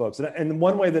for those folks. And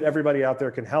one way that everybody out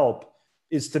there can help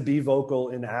is to be vocal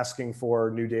in asking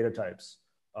for new data types.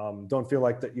 Don't feel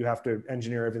like that you have to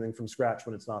engineer everything from scratch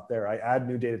when it's not there. I add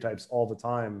new data types all the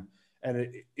time, and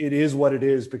it is what it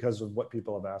is because of what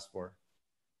people have asked for.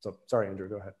 So sorry, Andrew,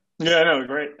 go ahead. Yeah, no,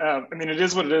 great. I mean, it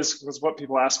is what it is because what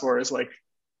people ask for is like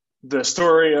the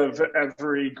story of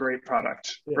every great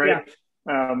product, right?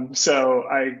 Yeah. So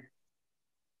I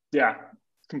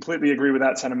completely agree with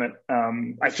that sentiment.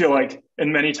 I feel like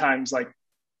in many times, like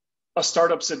a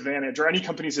startup's advantage or any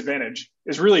company's advantage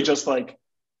is really just like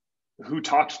who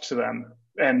talked to them.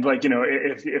 And like,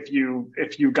 if you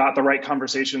got the right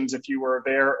conversations, if you were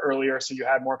there earlier, so you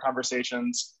had more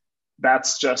conversations,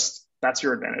 that's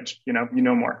your advantage. You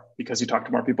know more because you talk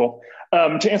to more people.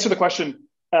 To answer the question,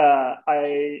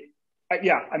 I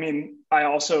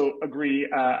also agree.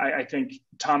 I think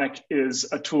Tonic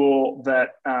is a tool that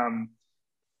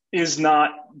is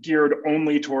not geared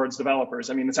only towards developers.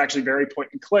 I mean, it's actually very point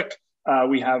and click.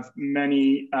 We have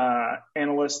many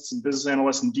analysts and business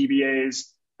analysts and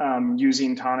DBAs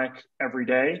using Tonic every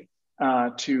day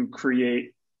to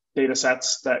create data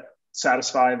sets that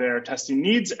satisfy their testing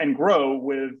needs and grow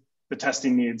with the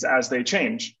testing needs as they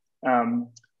change.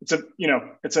 It's a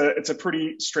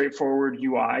pretty straightforward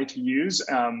UI to use,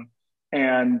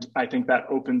 and I think that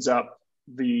opens up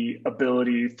the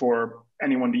ability for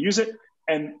anyone to use it.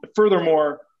 And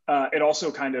furthermore, it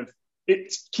also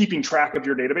it's keeping track of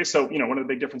your database. So, one of the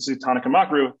big differences with Tonic and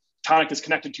Mockaroo, Tonic is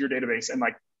connected to your database and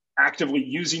like actively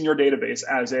using your database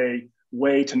as a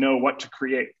way to know what to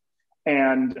create.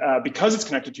 And because it's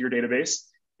connected to your database,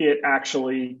 it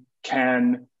actually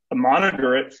can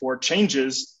monitor it for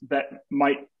changes that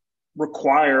might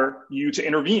require you to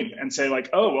intervene and say like,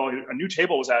 oh, well, a new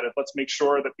table was added. Let's make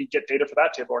sure that we get data for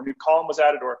that table, or a new column was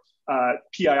added, or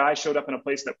PII showed up in a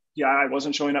place that PII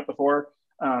wasn't showing up before.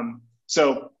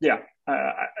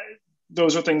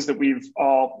 Those are things that we've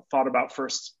all thought about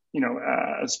first,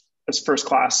 as first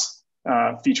class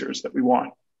features that we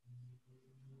want.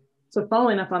 So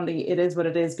following up on the, it is what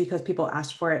it is because people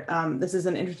asked for it. This is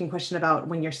an interesting question about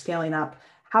when you're scaling up.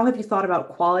 How have you thought about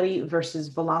quality versus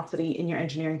velocity in your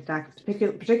engineering stack,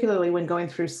 particularly when going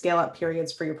through scale up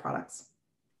periods for your products?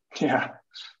 Yeah.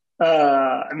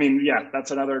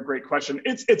 That's another great question.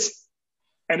 It's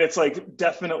like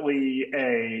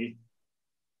definitely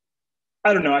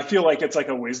I don't know. I feel like it's like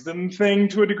a wisdom thing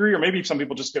to a degree, or maybe some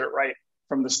people just get it right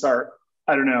from the start.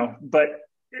 I don't know, but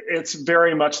it's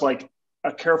very much like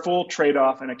a careful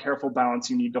trade-off and a careful balance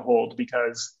you need to hold,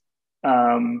 because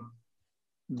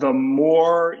the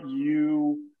more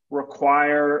you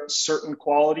require certain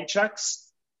quality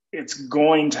checks, it's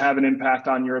going to have an impact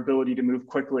on your ability to move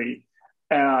quickly.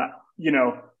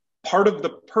 Part of the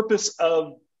purpose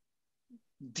of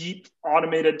deep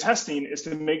automated testing is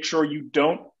to make sure you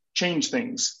don't change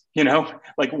things.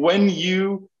 Like when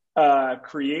you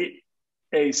create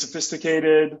a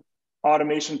sophisticated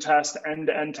automation test,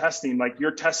 end-to-end testing, like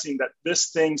you're testing that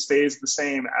this thing stays the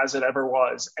same as it ever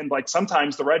was. And like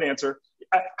sometimes the right answer,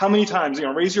 how many times,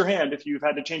 raise your hand if you've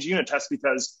had to change a unit test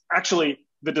because actually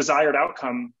the desired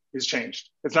outcome is changed.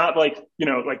 It's not like,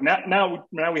 like now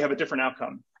we have a different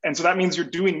outcome. And so that means you're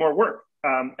doing more work.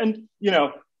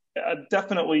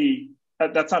 Definitely,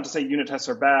 that's not to say unit tests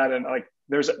are bad. And like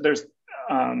they're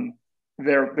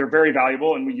very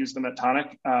valuable and we use them at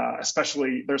Tonic.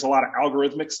 Especially there's a lot of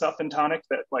algorithmic stuff in Tonic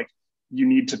that like you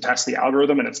need to test the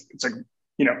algorithm, and it's like,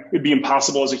 it'd be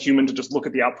impossible as a human to just look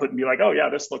at the output and be like, oh yeah,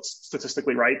 this looks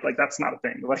statistically right. Like that's not a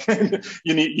thing. Like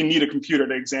you need a computer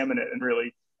to examine it and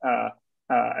really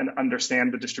and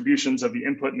understand the distributions of the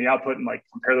input and the output and like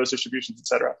compare those distributions, et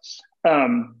cetera.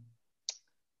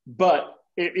 But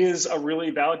it is a really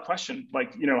valid question.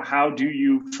 Like, how do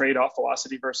you trade off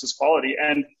velocity versus quality?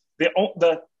 And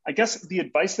I guess the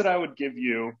advice that I would give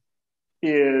you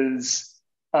is,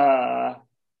 kind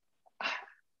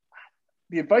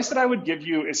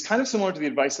of similar to the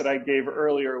advice that I gave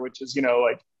earlier, which is,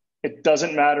 like, it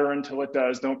doesn't matter until it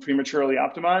does. Don't prematurely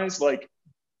optimize. Like,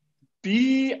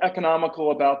 be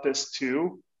economical about this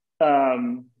too.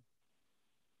 Knock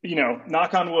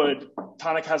on wood,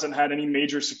 Tonic hasn't had any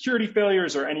major security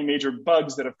failures or any major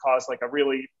bugs that have caused like a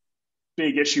really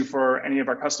big issue for any of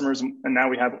our customers. And now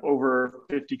we have over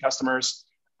 50 customers.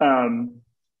 But,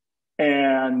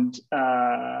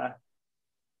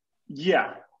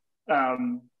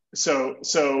 So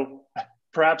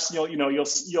perhaps you're going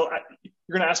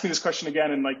to ask me this question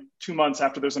again in like 2 months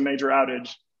after there's a major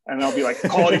outage, and I'll be like,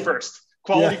 quality first,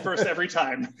 quality first every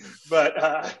time.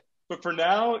 But for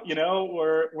now,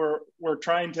 we're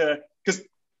trying to, because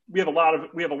we have a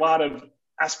lot of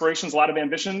aspirations, a lot of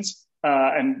ambitions,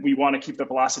 and we want to keep the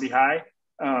velocity high.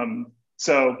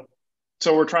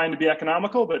 So we're trying to be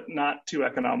economical, but not too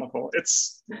economical.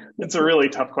 It's a really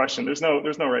tough question. There's no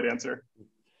right answer.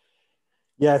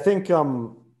 Yeah, I think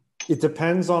it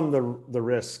depends on the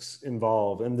risks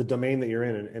involved and the domain that you're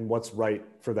in and what's right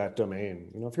for that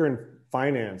domain. If you're in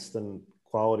finance, then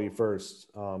quality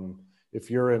first. If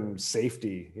you're in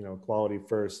safety, quality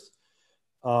first.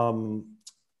 And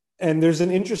there's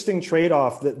an interesting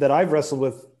trade-off that I've wrestled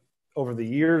with over the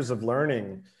years of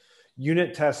learning: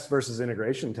 unit tests versus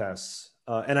integration tests.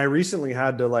 And I recently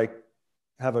had to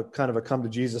have a kind of a come to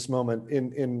Jesus moment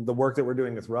in the work that we're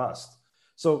doing with Rust.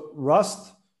 So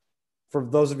Rust, for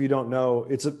those of you who don't know,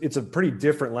 it's a pretty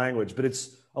different language, but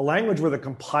it's a language where the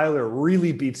compiler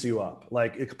really beats you up.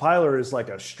 Like a compiler is like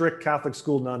a strict Catholic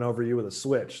school nun over you with a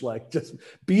switch, like just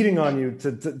beating on you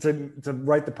to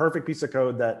write the perfect piece of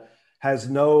code that has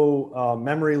no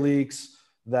memory leaks,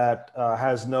 that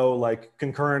has no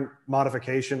concurrent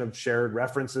modification of shared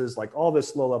references, like all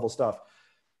this low level stuff.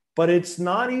 But it's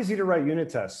not easy to write unit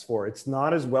tests for. It's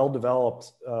not as well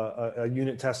developed a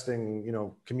unit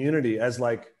testing community as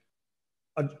like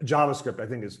a JavaScript. I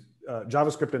think is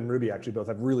JavaScript and Ruby actually both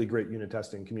have really great unit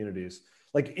testing communities.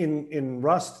 Like in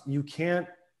Rust, you can't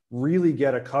really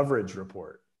get a coverage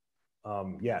report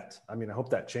yet. I mean, I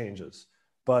hope that changes.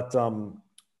 But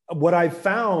what I've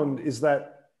found is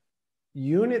that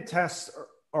unit tests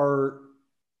are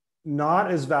not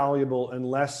as valuable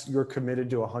unless you're committed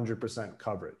to 100%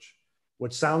 coverage,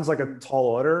 which sounds like a tall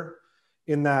order,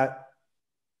 in that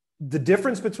the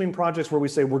difference between projects where we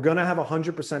say we're going to have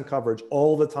 100% coverage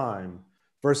all the time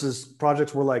versus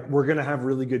projects where we're going to have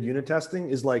really good unit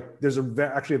testing is there's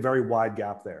actually a very wide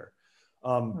gap there.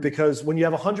 Because when you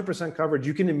have 100% coverage,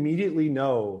 you can immediately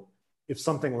know if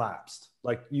something lapsed.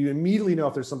 Like you immediately know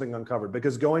if there's something uncovered,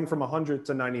 because going from 100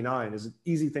 to 99 is an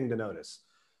easy thing to notice.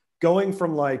 Going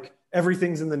from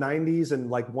everything's in the 90s and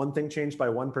one thing changed by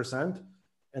 1%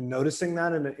 and noticing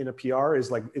that in a PR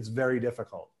is it's very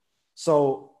difficult.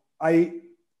 So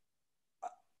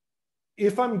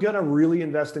if I'm going to really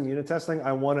invest in unit testing,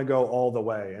 I want to go all the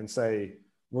way and say,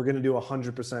 we're going to do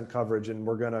 100% coverage and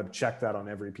we're going to check that on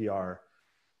every PR.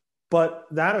 But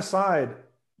that aside,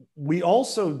 we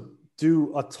also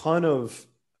do a ton of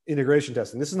integration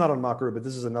testing. This is not on Mockaroo, but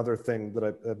this is another thing that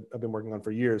I've been working on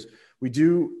for years. We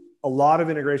do a lot of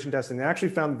integration testing. I actually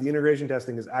found that the integration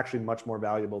testing is actually much more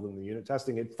valuable than the unit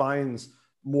testing. It finds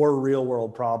more real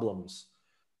world problems.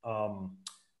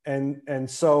 And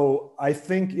so I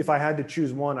think if I had to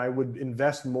choose one, I would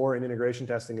invest more in integration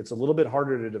testing. It's a little bit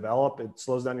harder to develop. It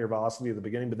slows down your velocity at the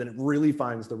beginning, but then it really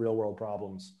finds the real world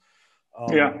problems.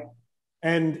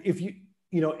 And if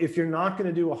you're not going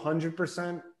to do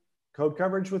 100% code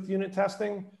coverage with unit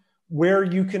testing, where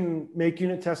you can make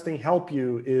unit testing help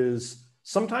you is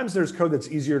sometimes there's code that's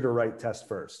easier to write test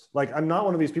first. I'm not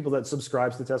one of these people that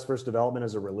subscribes to test first development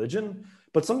as a religion,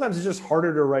 but sometimes it's just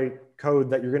harder to write code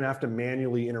that you're going to have to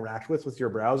manually interact with your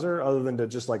browser, other than to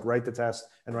just write the test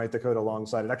and write the code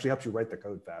alongside. It actually helps you write the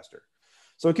code faster.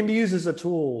 So it can be used as a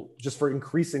tool just for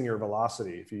increasing your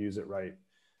velocity if you use it right.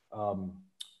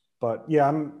 But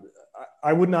yeah,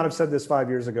 I would not have said this 5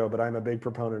 years ago, but I'm a big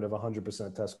proponent of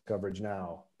 100% test coverage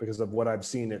now because of what I've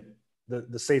seen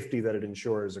the safety that it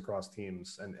ensures across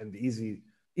teams and the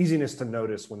easiness to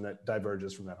notice when that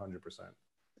diverges from that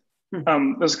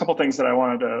 100%. There's a couple things that I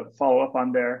wanted to follow up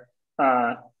on there.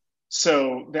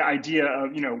 So the idea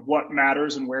of, what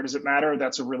matters and where does it matter?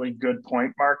 That's a really good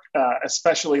point, Mark,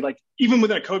 especially even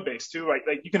within a code base too, right?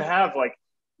 You can have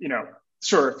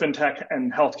sure, fintech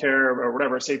and healthcare or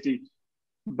whatever, safety,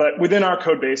 but within our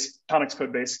code base, Tonic's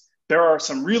code base, there are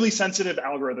some really sensitive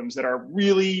algorithms that are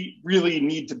really, really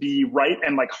need to be right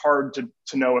and hard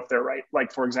to know if they're right.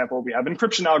 For example, we have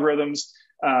encryption algorithms.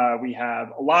 We have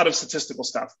a lot of statistical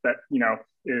stuff that,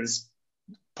 is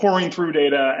pouring through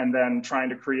data and then trying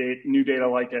to create new data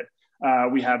like it.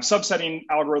 We have subsetting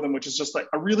algorithm, which is just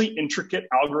a really intricate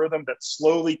algorithm that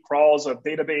slowly crawls a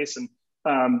database.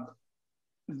 And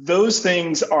those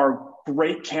things are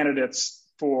great candidates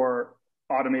for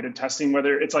automated testing,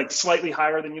 whether it's slightly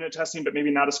higher than unit testing, but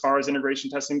maybe not as far as integration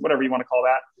testing, whatever you want to call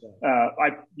that. Yeah.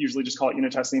 I usually just call it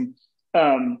unit testing.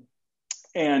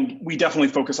 And we definitely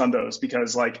focus on those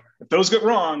because if those get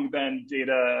wrong, then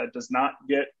data does not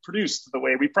get produced the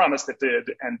way we promised it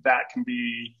did. And that can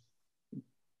be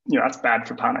that's bad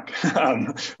for Tonic.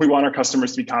 We want our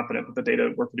customers to be confident that the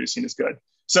data we're producing is good.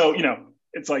 So,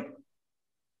 it's like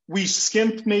we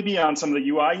skimped maybe on some of the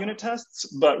UI unit tests,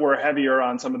 but we're heavier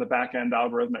on some of the back-end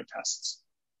algorithmic tests.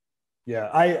 Yeah,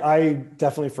 I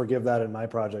definitely forgive that in my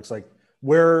projects. Like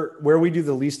where we do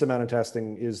the least amount of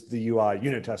testing is the UI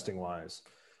unit testing wise.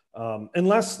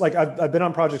 Unless like I've been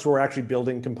on projects where we're actually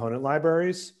building component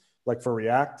libraries, like for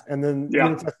React, and then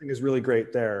unit testing is really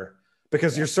great there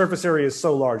because your surface area is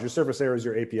so large. Your surface area is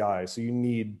your API, so you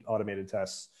need automated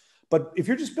tests. But if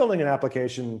you're just building an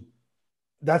application,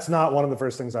 that's not one of the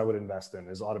first things I would invest in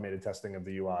is automated testing of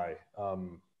the UI.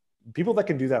 People that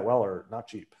can do that well are not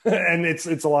cheap, and it's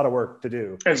a lot of work to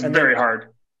do. It's very hard.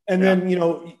 And then,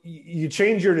 you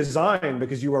change your design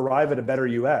because you arrive at a better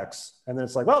UX, and then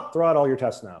it's like, well, throw out all your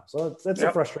tests now. So that's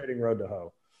a frustrating road to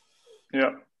hoe.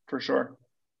 Yeah, for sure.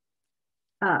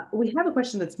 We have a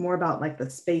question that's more about like the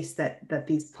space that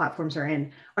these platforms are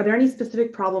in. Are there any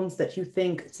specific problems that you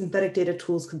think synthetic data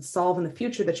tools could solve in the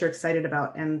future that you're excited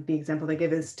about? And the example they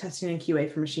give is testing and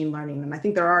QA for machine learning. And I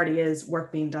think there already is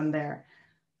work being done there.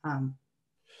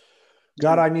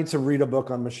 God, I need to read a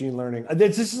book on machine learning.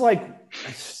 It's just like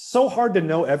so hard to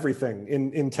know everything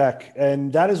in tech.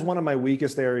 And that is one of my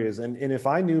weakest areas. And if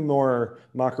I knew more,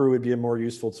 Mockaroo would be a more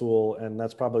useful tool. And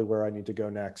that's probably where I need to go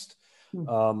next.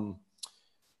 I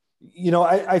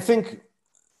think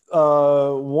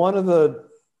one of the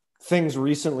things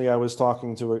recently I was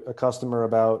talking to a customer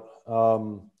about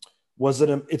was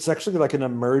that it's actually like an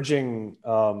emerging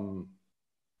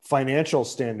financial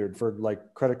standard for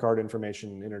like credit card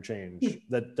information interchange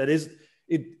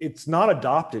it's not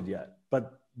adopted yet,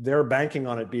 but they're banking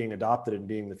on it being adopted and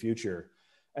being the future.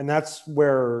 And that's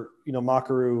where,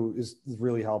 Mockaroo is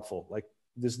really helpful. Like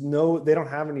they don't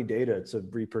have any data to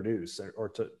reproduce or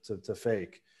to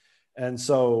fake. And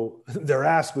so their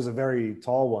ask was a very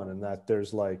tall one in that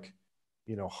there's like,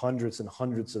 hundreds and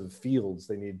hundreds of fields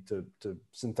they need to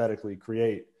synthetically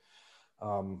create.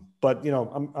 But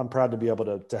I'm proud to be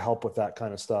able to help with that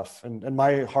kind of stuff. And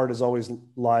my heart has always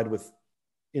lied with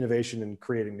innovation and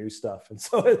creating new stuff. And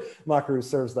so Mockaroo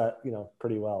serves that,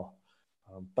 pretty well.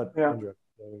 Andrew,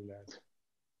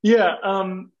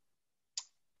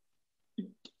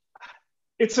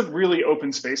 it's a really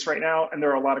open space right now, and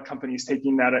there are a lot of companies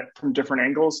taking that from different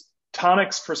angles.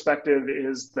 Tonic's perspective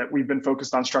is that we've been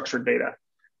focused on structured data.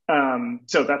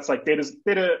 So that's like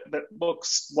data that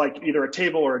looks like either a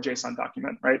table or a JSON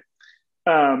document, right?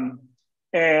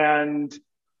 And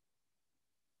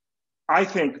I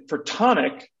think for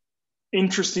Tonic,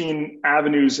 interesting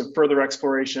avenues of further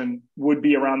exploration would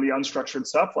be around the unstructured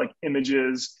stuff like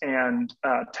images and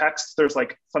text. There's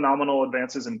like phenomenal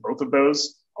advances in both of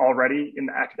those already in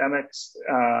the academics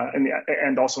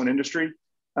and also in industry.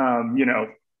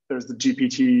 There's the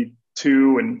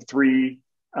GPT-2 and 3,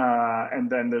 and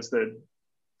then there's the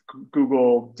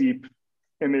Google deep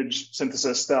image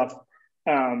synthesis stuff.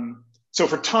 So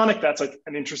for Tonic, that's like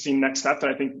an interesting next step that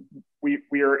I think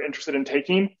we are interested in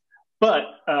taking. But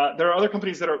there are other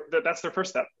companies that's their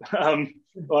first step.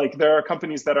 Like there are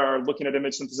companies that are looking at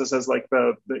image synthesis as like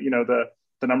the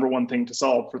number one thing to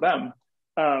solve for them.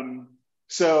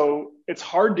 So it's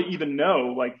hard to even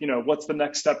know what's the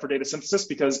next step for data synthesis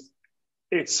because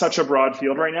it's such a broad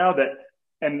field right now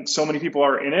and so many people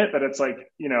are in it that it's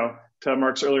like, to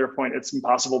Mark's earlier point, it's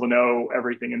impossible to know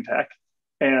everything in tech.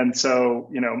 And so,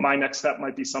 my next step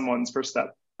might be someone's first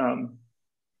step.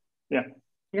 Yeah,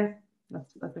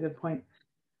 that's a good point.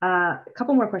 A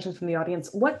couple more questions from the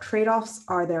audience. What trade-offs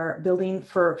are there building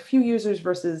for few users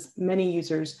versus many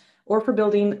users, or for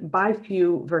building by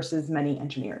few versus many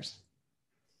engineers?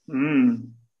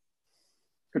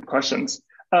 Good questions.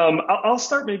 I'll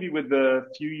start maybe with the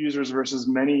few users versus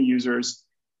many users.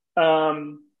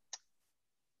 One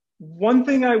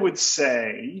thing I would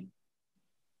say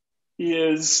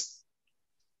is,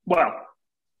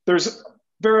 there's a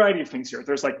variety of things here.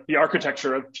 There's like the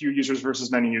architecture of few users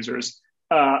versus many users.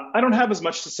 I don't have as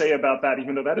much to say about that,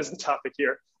 even though that is the topic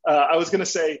here. I was going to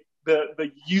say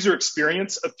the user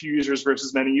experience of few users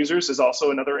versus many users is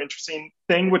also another interesting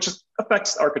thing, which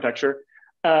affects architecture.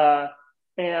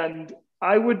 And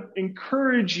I would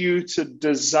encourage you to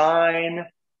design.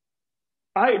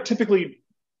 I typically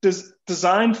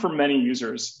design for many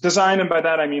users. Design, and by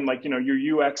that I mean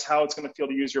your UX, how it's going to feel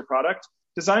to use your product.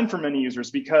 Design for many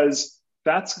users because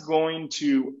that's going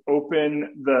to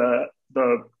open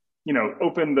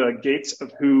open the gates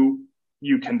of who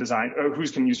you can design or who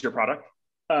can use your product.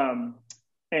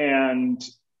 And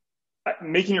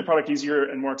making your product easier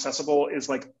and more accessible is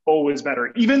like always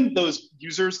better. Even those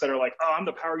users that are like, oh, I'm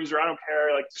the power user, I don't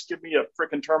care, like just give me a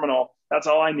freaking terminal, that's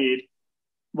all I need.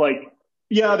 Like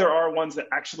yeah, there are ones that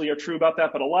actually are true about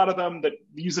that, but a lot of them that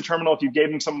use the terminal, if you gave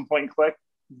them some point and click,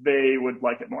 they would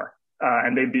like it more,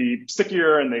 and they'd be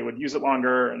stickier and they would use it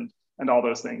longer and all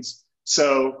those things.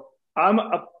 So I'm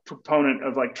a proponent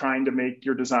of like trying to make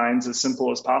your designs as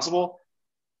simple as possible.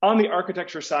 On the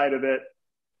architecture side of it,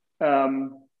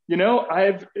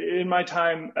 I've in my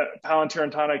time at Palantir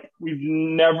and Tonic, we've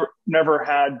never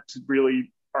had to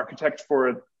really architect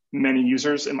for many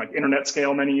users and like internet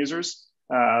scale many users.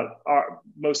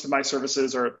 Most of my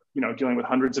services are dealing with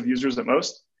hundreds of users at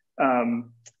most,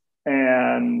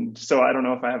 and so I don't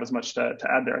know if I have as much to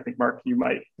add there. I think Mark, you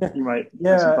might have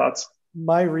some thoughts.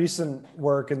 My recent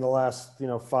work in the last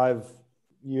 5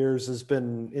 years has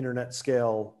been internet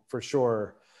scale for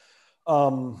sure.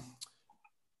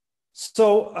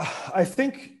 So I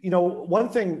think, one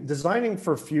thing, designing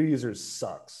for few users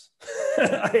sucks.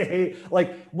 I hate,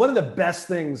 like, one of the best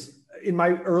things in my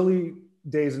early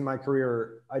days in my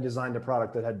career, I designed a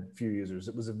product that had few users.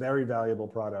 It was a very valuable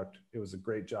product. It was a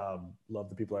great job. Loved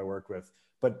the people I worked with.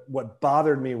 But what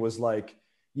bothered me was like,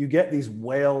 you get these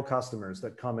whale customers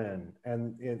that come in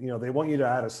and they want you to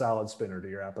add a salad spinner to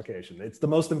your application. It's the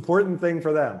most important thing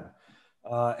for them.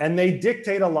 And they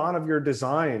dictate a lot of your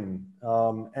design.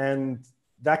 And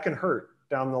that can hurt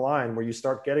down the line where you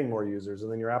start getting more users.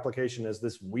 And then your application is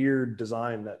this weird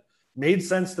design that made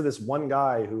sense to this one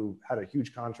guy who had a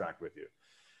huge contract with you.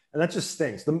 And that just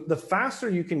stinks. The faster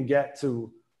you can get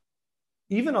to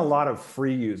even a lot of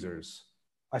free users,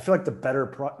 I feel like the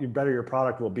better your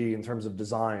product will be in terms of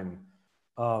design,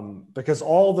 because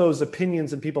all those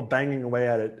opinions and people banging away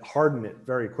at it harden it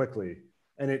very quickly.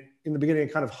 And it, in the beginning,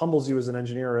 it kind of humbles you as an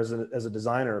engineer, as a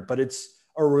designer, but it's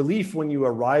a relief when you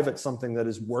arrive at something that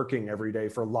is working every day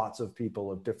for lots of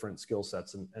people of different skill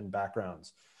sets and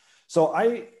backgrounds. So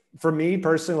for me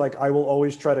personally, like, I will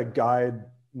always try to guide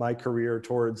my career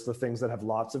towards the things that have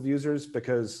lots of users,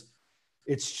 because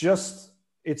it's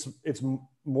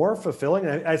more fulfilling.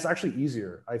 And it's actually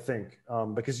easier, I think,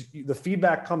 because the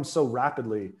feedback comes so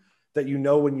rapidly that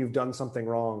when you've done something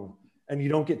wrong, and you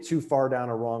don't get too far down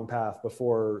a wrong path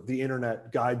before the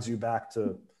internet guides you back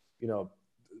to,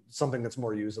 something that's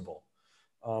more usable.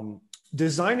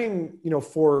 Designing,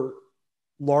 for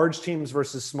large teams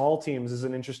versus small teams is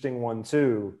an interesting one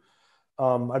too.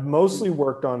 I've mostly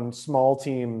worked on small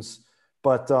teams,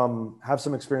 but have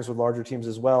some experience with larger teams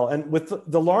as well. And with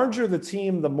the larger the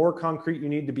team, the more concrete you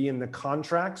need to be in the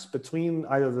contracts between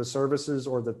either the services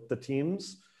or the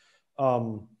teams.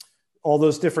 All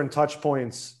those different touch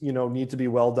points, need to be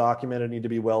well documented, need to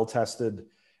be well tested.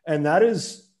 And that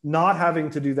is, not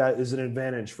having to do that is an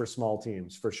advantage for small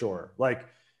teams for sure. Like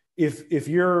if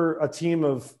you're a team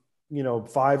of,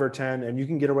 5 or 10 and you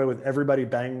can get away with everybody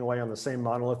banging away on the same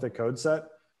monolithic code set,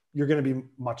 you're going to be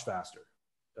much faster.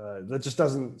 That just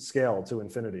doesn't scale to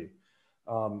infinity.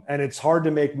 And it's hard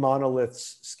to make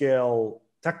monoliths scale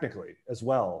technically as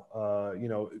well.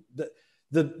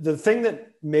 The thing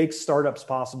that makes startups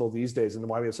possible these days and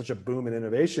why we have such a boom in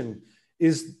innovation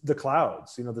is the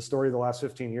clouds. The story of the last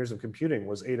 15 years of computing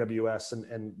was AWS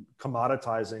and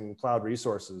commoditizing cloud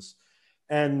resources.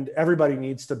 And everybody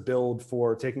needs to build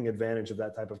for taking advantage of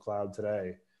that type of cloud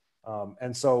today.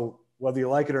 And so whether you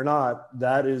like it or not,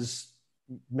 that is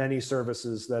many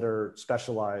services that are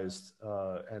specialized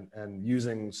and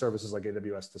using services like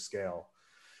AWS to scale.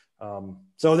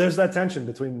 So there's that tension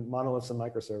between monoliths and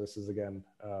microservices again.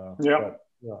 But,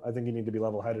 I think you need to be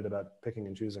level-headed about picking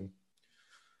and choosing.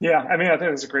 Yeah, I think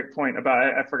that's a great point about,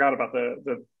 I forgot about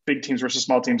the big teams versus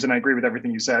small teams, and I agree with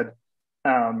everything you said.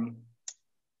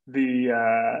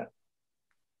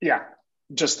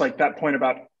 Just like that point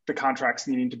about the contracts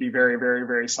needing to be very, very,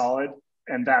 very solid.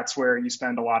 And that's where you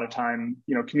spend a lot of time,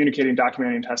 communicating,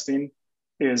 documenting, and testing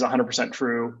is 100%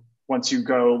 true. Once you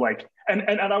go and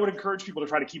I would encourage people to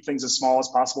try to keep things as small as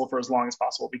possible for as long as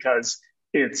possible, because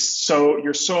you're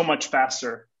so much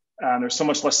faster. There's so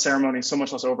much less ceremony, so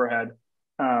much less overhead.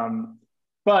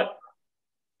 But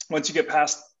once you get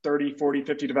past 30, 40,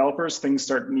 50 developers, things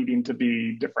start needing to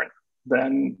be different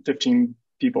than 15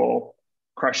 people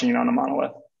crushing on a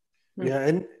monolith. Yeah,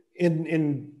 and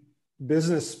in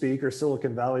business speak or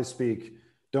Silicon Valley speak,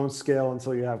 don't scale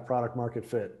until you have product market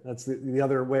fit. That's the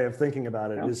other way of thinking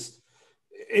about it. Yeah.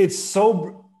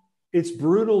 It's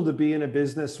brutal to be in a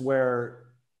business where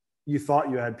you thought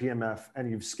you had PMF and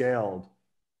you've scaled,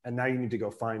 and now you need to go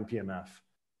find PMF.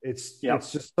 It's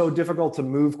just so difficult to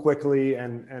move quickly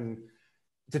and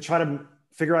to try to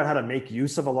figure out how to make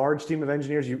use of a large team of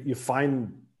engineers. You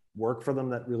find work for them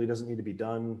that really doesn't need to be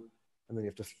done, and then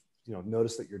you have to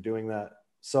notice that you're doing that.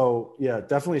 So yeah,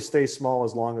 definitely stay small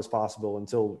as long as possible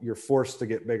until you're forced to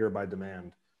get bigger by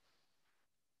demand.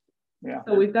 Yeah.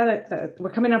 So we've got we're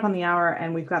coming up on the hour,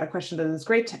 and we've got a question that is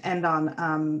great to end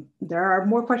on. There are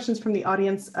more questions from the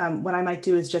audience. What I might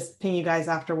do is just ping you guys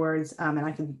afterwards, and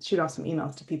I can shoot off some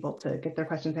emails to people to get their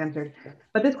questions answered.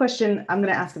 But this question, I'm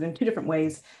going to ask it in two different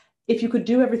ways. If you could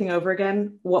do everything over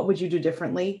again, what would you do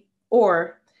differently?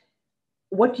 Or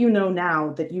what do you know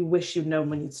now that you wish you'd known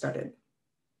when you started?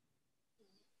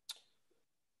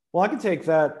 Well, I can take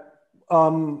that.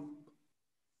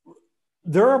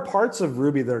 There are parts of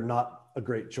Ruby that are not a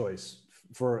great choice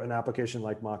for an application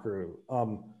like Mockaroo.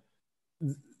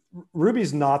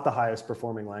 Ruby's not the highest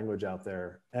performing language out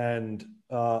there. And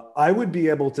I would be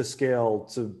able to scale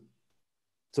to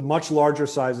much larger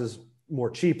sizes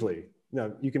more cheaply.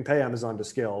 You can pay Amazon to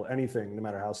scale anything, no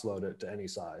matter how slow, to any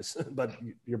size, but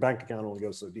your bank account only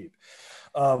goes so deep.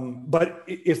 But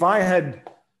if I had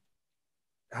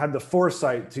the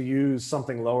foresight to use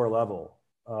something lower level,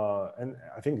 and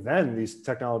I think then these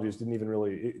technologies didn't even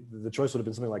really, the choice would have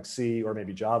been something like C or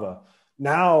maybe Java.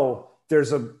 Now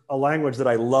there's a language that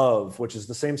I love, which is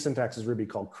the same syntax as Ruby,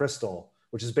 called Crystal,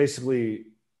 which is basically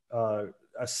a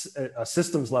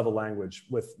systems level language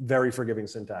with very forgiving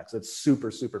syntax. It's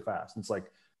super, super fast. It's like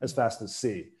as fast as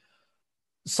C.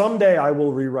 Someday I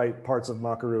will rewrite parts of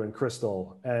Mockaroo in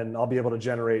Crystal, and I'll be able to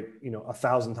generate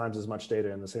 1,000 times as much data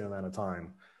in the same amount of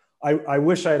time. I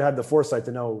wish I had the foresight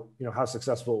to know, how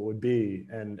successful it would be,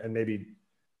 and maybe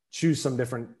choose some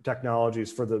different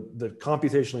technologies for the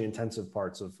computationally intensive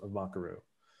parts of Mockaroo.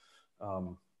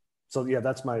 So yeah,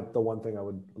 that's the one thing I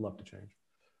would love to change.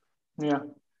 Yeah.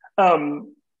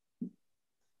 When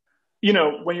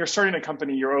you're starting a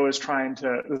company, you're always trying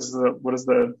to,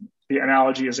 the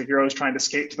analogy is, like, you're always trying to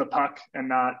skate to the puck and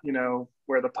not,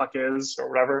 where the puck is or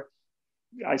whatever,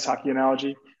 ice hockey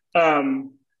analogy.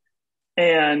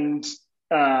 And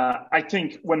I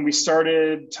think when we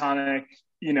started Tonic,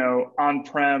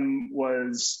 on-prem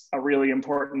was a really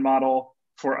important model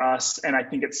for us. And I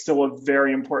think it's still a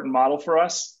very important model for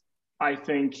us. I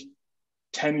think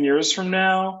 10 years from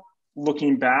now,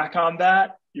 looking back on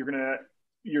that, you're gonna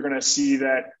see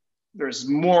that there's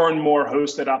more and more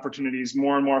hosted opportunities,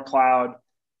 more and more cloud.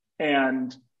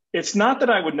 And it's not that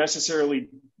I would necessarily,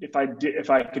 if I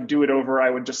could do it over, I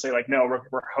would just say, like, no,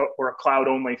 we're a cloud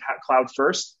only, cloud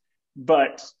first.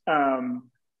 But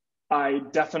I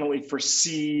definitely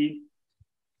foresee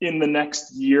in the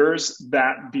next years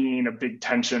that being a big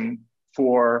tension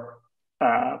for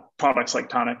products like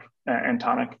Tonic and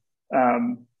Tonic.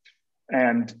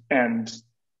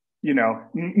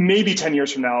 Maybe 10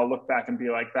 years from now, I'll look back and be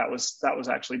like, that was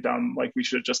actually dumb. Like, we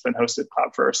should have just been hosted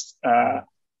cloud first.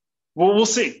 We'll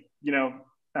see.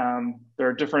 There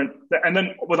are different, and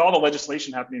then with all the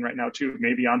legislation happening right now too,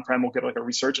 maybe on-prem will get like a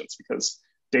resurgence because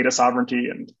data sovereignty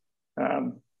and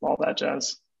all that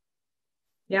jazz.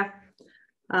 Yeah.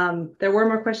 There were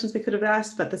more questions we could have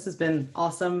asked, but this has been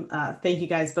awesome. Thank you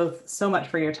guys both so much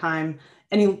for your time.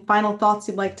 Any final thoughts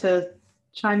you'd like to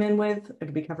chime in with, or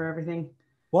did we cover everything?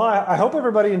 Well, I hope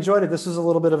everybody enjoyed it. This was a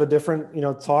little bit of a different,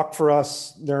 talk for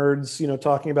us nerds,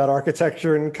 talking about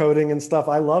architecture and coding and stuff.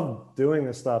 I love doing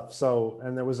this stuff.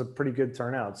 And there was a pretty good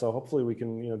turnout. So hopefully we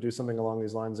can, do something along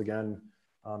these lines again.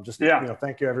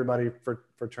 Thank you everybody for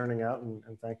turning out, and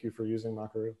thank you for using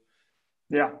Mockaroo.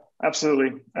 Yeah,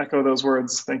 absolutely. Echo those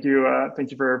words. Thank you.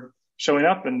 Thank you for showing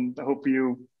up, and I hope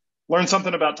you learned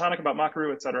something about Tonic, about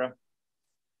Mockaroo, et cetera.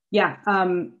 Yeah,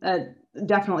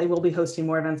 definitely we'll be hosting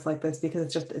more events like this,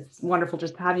 because it's wonderful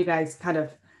just to have you guys kind of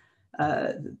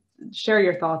share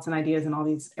your thoughts and ideas in all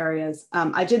these areas.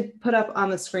 I did put up on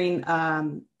the screen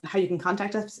how you can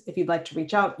contact us if you'd like to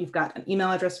reach out. You've got an email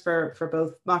address for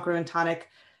both Mockaroo and Tonic.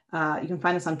 You can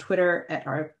find us on Twitter at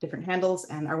our different handles,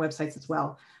 and our websites as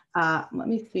well. Let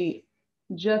me see,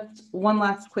 just one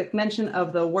last quick mention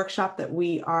of the workshop that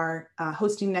we are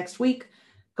hosting next week.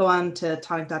 Go on to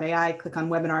Tonic.ai, click on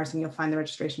webinars, and you'll find the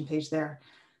registration page there.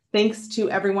 Thanks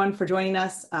to everyone for joining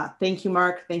us. Thank you,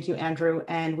 Mark. Thank you, Andrew.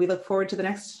 And we look forward to the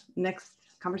next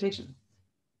conversation.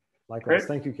 Likewise. Great.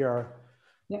 Thank you, Chiara.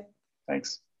 Yep.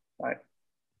 Thanks. Bye.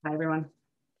 Bye, everyone.